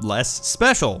 well, less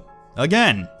special.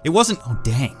 Again, it wasn't, oh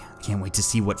dang, can't wait to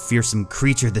see what fearsome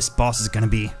creature this boss is gonna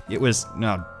be. It was,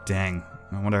 oh dang,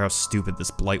 I wonder how stupid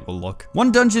this blight will look. One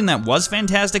dungeon that was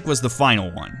fantastic was the final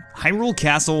one. Hyrule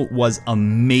Castle was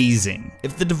amazing.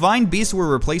 If the Divine Beasts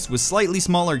were replaced with slightly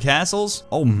smaller castles,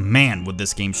 oh man, would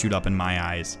this game shoot up in my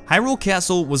eyes. Hyrule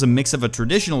Castle was a mix of a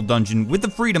traditional dungeon with the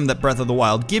freedom that Breath of the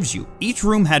Wild gives you. Each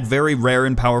room had very rare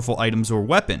and powerful items or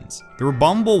weapons. There were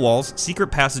bombable walls, secret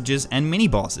passages, and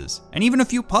mini-bosses, and even a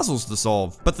few puzzles to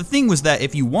solve. But the thing was that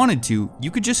if you wanted to,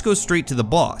 you could just go straight to the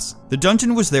boss. The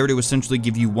dungeon was there to essentially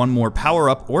give you one more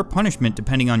power-up or punishment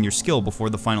depending on your skill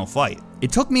before the final fight.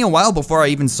 It took me a while before I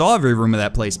even saw every room of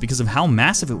that place because of how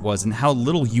massive it was and how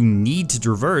little you need to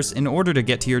traverse in order to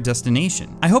get to your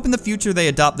destination. I hope in the future they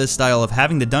adopt this style of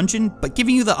having the dungeon, but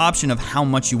giving you the option of how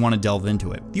much you want to delve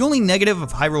into it. The only negative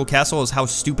of Hyrule Castle is how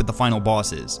stupid the final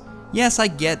boss is. Yes, I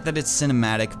get that it's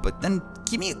cinematic, but then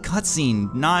give me a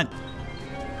cutscene, not...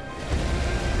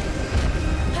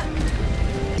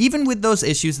 Even with those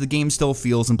issues, the game still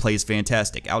feels and plays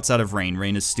fantastic. Outside of Rain,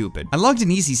 Rain is stupid. I logged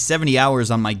an easy 70 hours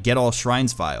on my Get All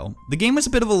Shrines file. The game was a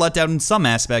bit of a letdown in some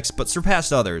aspects, but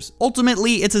surpassed others.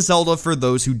 Ultimately, it's a Zelda for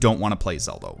those who don't want to play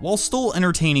Zelda, while still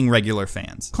entertaining regular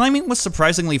fans. Climbing was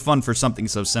surprisingly fun for something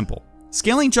so simple.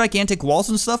 Scaling gigantic walls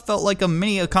and stuff felt like a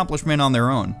mini accomplishment on their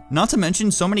own. Not to mention,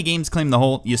 so many games claim the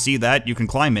whole, you see that, you can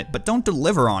climb it, but don't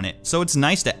deliver on it, so it's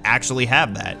nice to actually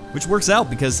have that. Which works out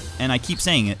because, and I keep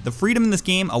saying it, the freedom in this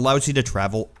game allows you to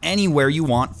travel anywhere you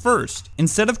want first.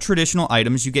 Instead of traditional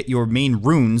items, you get your main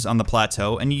runes on the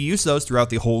plateau, and you use those throughout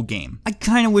the whole game. I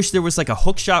kinda wish there was like a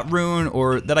hookshot rune,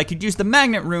 or that I could use the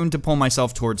magnet rune to pull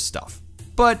myself towards stuff.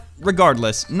 But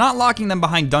regardless, not locking them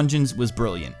behind dungeons was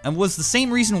brilliant, and was the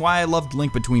same reason why I loved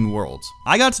Link Between Worlds.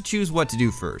 I got to choose what to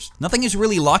do first. Nothing is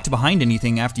really locked behind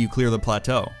anything after you clear the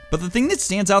plateau. But the thing that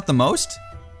stands out the most?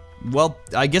 Well,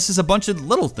 I guess is a bunch of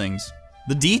little things.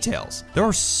 The details. There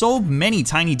are so many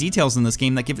tiny details in this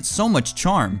game that give it so much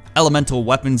charm. Elemental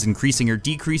weapons increasing or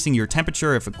decreasing your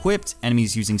temperature if equipped,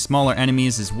 enemies using smaller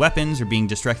enemies as weapons or being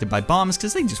distracted by bombs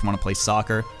because they just want to play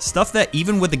soccer. Stuff that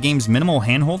even with the game's minimal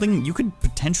handholding, you could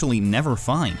potentially never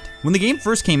find. When the game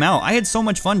first came out, I had so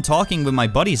much fun talking with my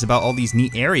buddies about all these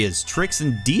neat areas, tricks,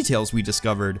 and details we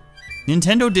discovered.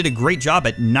 Nintendo did a great job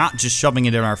at not just shoving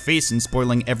it in our face and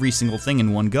spoiling every single thing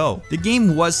in one go. The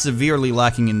game was severely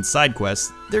lacking in side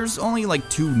quests. There's only like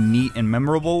 2 neat and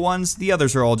memorable ones, the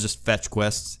others are all just fetch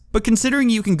quests. But considering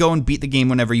you can go and beat the game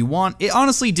whenever you want, it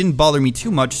honestly didn't bother me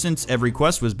too much since every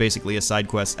quest was basically a side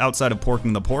quest outside of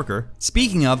porking the porker.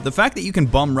 Speaking of, the fact that you can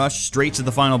bum rush straight to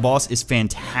the final boss is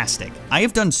fantastic. I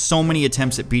have done so many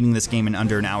attempts at beating this game in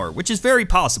under an hour, which is very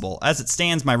possible. As it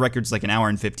stands, my record's like 1 hour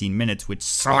and 15 minutes, which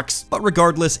sucks. But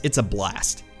regardless, it's a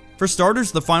blast. For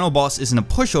starters, the final boss isn't a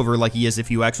pushover like he is if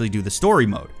you actually do the story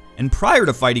mode. And prior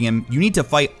to fighting him, you need to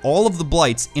fight all of the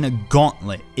blights in a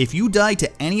gauntlet. If you die to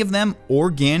any of them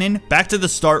or Ganon, back to the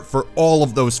start for all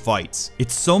of those fights.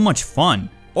 It's so much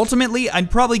fun. Ultimately, I'd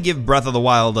probably give Breath of the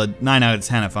Wild a 9 out of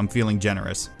 10 if I'm feeling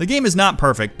generous. The game is not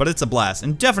perfect, but it's a blast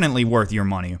and definitely worth your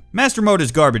money. Master Mode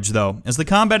is garbage though, as the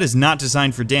combat is not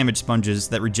designed for damage sponges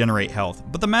that regenerate health,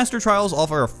 but the Master Trials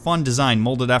offer a fun design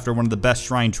molded after one of the best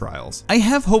Shrine Trials. I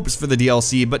have hopes for the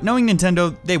DLC, but knowing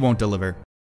Nintendo, they won't deliver.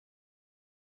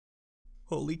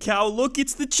 Holy cow, look,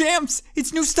 it's the champs!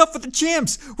 It's new stuff with the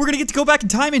champs! We're gonna get to go back in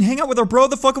time and hang out with our bro,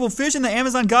 the fuckable fish, and the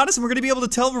Amazon goddess, and we're gonna be able to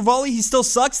tell Rivali he still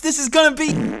sucks. This is gonna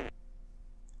be...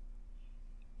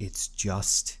 It's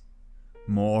just...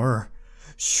 more...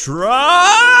 shrines!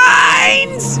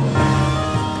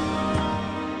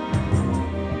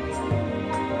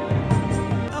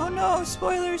 Oh no,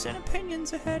 spoilers and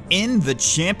opinions ahead. In the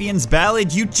Champion's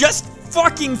Ballad, you just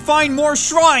fucking find more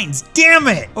shrines! Damn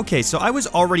it! Okay, so I was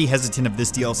already hesitant of this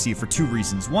DLC for 2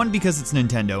 reasons. 1, because it's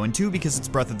Nintendo, and 2, because it's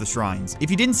Breath of the Shrines. If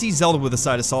you didn't see Zelda with a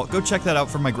Side Assault, go check that out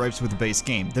for my gripes with the base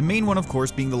game. The main one, of course,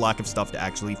 being the lack of stuff to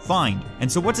actually find. And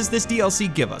so what does this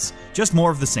DLC give us? Just more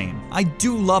of the same. I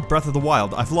do love Breath of the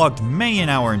Wild. I've logged many an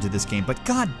hour into this game, but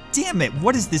god damn it,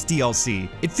 what is this DLC?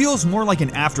 It feels more like an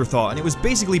afterthought, and it was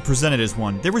basically presented as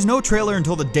one. There was no trailer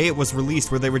until the day it was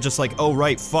released where they were just like, oh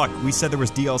right, fuck, we said there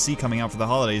was DLC coming out for the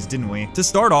holidays, didn't we? To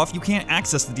start off, you can't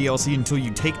access the DLC until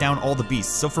you take down all the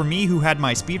beasts, so for me who had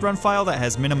my speedrun file that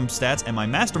has minimum stats and my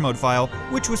master mode file,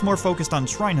 which was more focused on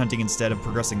shrine hunting instead of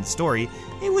progressing the story,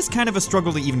 it was kind of a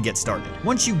struggle to even get started.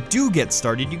 Once you do get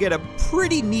started, you get a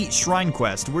pretty neat shrine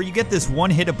quest where you get this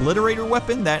one-hit obliterator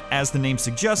weapon that, as the name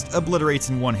suggests, obliterates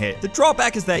in 1 hit. The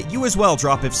drawback is that you as well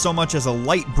drop if so much as a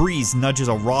light breeze nudges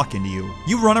a rock into you.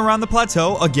 You run around the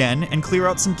plateau again and clear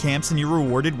out some camps and you're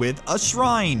rewarded with a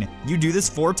shrine. You do this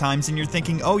 4 times and you're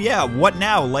thinking, oh yeah, what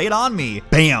now? Lay it on me.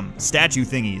 Bam! Statue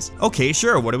thingies. Okay,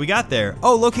 sure, what do we got there?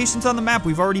 Oh, locations on the map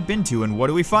we've already been to, and what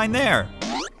do we find there?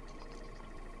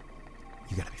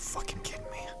 You gotta be fucking kidding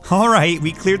me. Alright,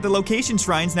 we cleared the location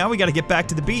shrines, now we gotta get back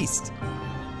to the beast.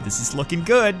 This is looking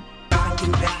good.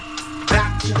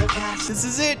 This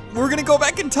is it. We're gonna go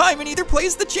back in time and either play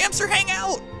as the champs or hang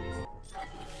out.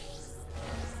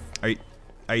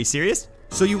 Are you serious?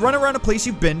 So you run around a place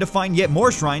you've been to find yet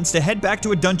more shrines to head back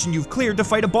to a dungeon you've cleared to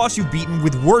fight a boss you've beaten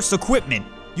with worse equipment.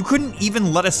 You couldn't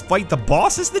even let us fight the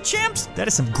boss as the champs? That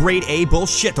is some grade A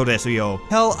bullshit, desu yo.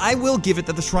 Hell, I will give it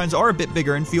that the shrines are a bit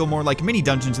bigger and feel more like mini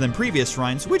dungeons than previous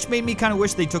shrines, which made me kind of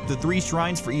wish they took the 3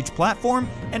 shrines for each platform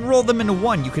and rolled them into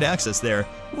one you could access there.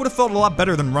 It would have felt a lot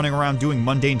better than running around doing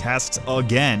mundane tasks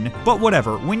again. But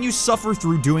whatever, when you suffer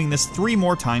through doing this 3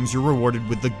 more times, you're rewarded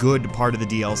with the good part of the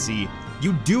DLC.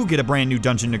 You do get a brand new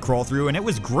dungeon to crawl through, and it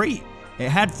was great. It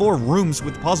had 4 rooms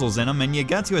with puzzles in them, and you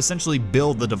got to essentially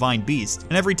build the Divine Beast.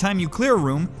 And every time you clear a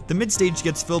room, the mid-stage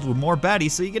gets filled with more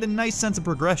baddies, so you get a nice sense of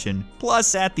progression.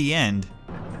 Plus, at the end...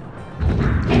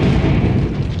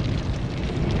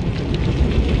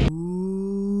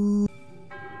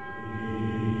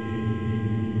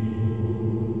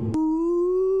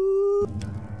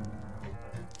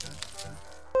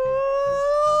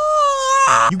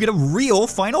 you get a real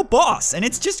final boss, and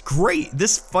it's just great.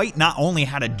 This fight not only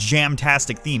had a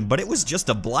jam-tastic theme, but it was just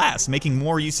a blast, making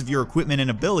more use of your equipment and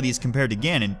abilities compared to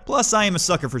Ganon. Plus, I am a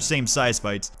sucker for same-size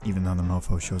fights, even though the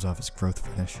mofo shows off his growth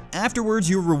finish. Afterwards,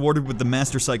 you're rewarded with the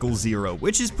Master Cycle 0,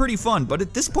 which is pretty fun, but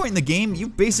at this point in the game,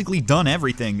 you've basically done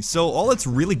everything, so all it's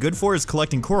really good for is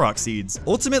collecting Korok seeds.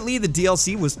 Ultimately, the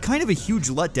DLC was kind of a huge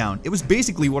letdown. It was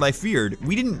basically what I feared.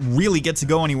 We didn't really get to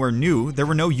go anywhere new, there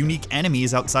were no unique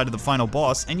enemies outside of the final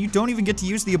boss, and you don't even get to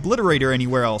use the obliterator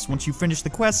anywhere else once you finish the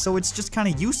quest, so it's just kind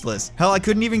of useless. Hell, I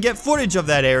couldn't even get footage of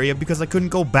that area because I couldn't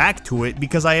go back to it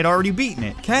because I had already beaten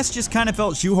it. Cass just kind of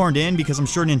felt shoehorned in because I'm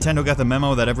sure Nintendo got the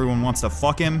memo that everyone wants to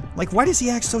fuck him. Like, why does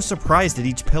he act so surprised at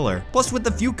each pillar? Plus, with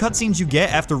the few cutscenes you get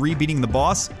after re-beating the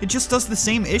boss, it just does the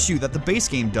same issue that the base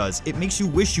game does. It makes you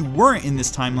wish you weren't in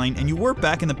this timeline and you were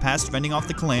back in the past fending off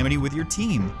the calamity with your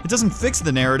team. It doesn't fix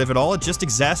the narrative at all, it just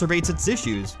exacerbates its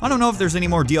issues. I don't know if there's any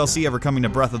more DLC ever coming to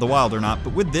of Breath of the Wild or not,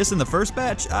 but with this in the first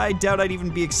batch, I doubt I'd even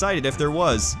be excited if there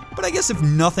was. But I guess if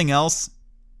nothing else,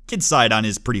 Kid Sidon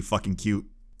is pretty fucking cute.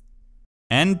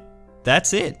 And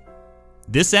that's it.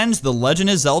 This ends The Legend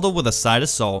of Zelda with a side of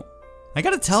salt. I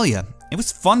gotta tell ya, it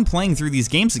was fun playing through these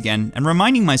games again and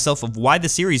reminding myself of why the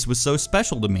series was so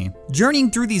special to me.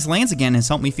 Journeying through these lands again has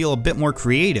helped me feel a bit more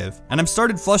creative, and I've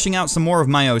started fleshing out some more of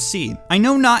my OC. I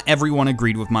know not everyone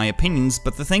agreed with my opinions,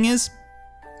 but the thing is,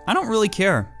 I don't really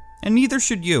care, and neither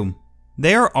should you.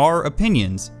 There are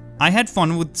opinions. I had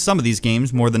fun with some of these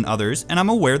games more than others, and I'm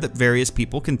aware that various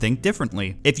people can think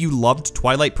differently. If you loved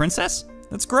Twilight Princess,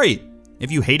 that's great.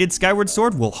 If you hated Skyward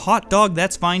Sword, well, hot dog,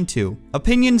 that's fine too.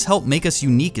 Opinions help make us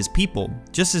unique as people,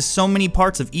 just as so many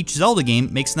parts of each Zelda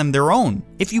game makes them their own.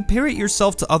 If you parrot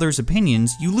yourself to others'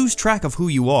 opinions, you lose track of who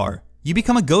you are. You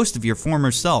become a ghost of your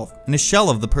former self, and a shell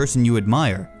of the person you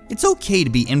admire. It's okay to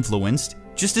be influenced,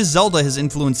 just as Zelda has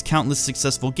influenced countless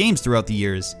successful games throughout the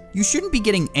years. You shouldn't be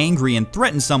getting angry and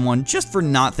threaten someone just for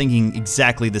not thinking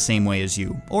exactly the same way as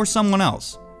you, or someone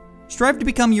else. Strive to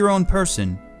become your own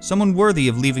person, someone worthy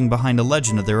of leaving behind a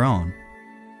legend of their own.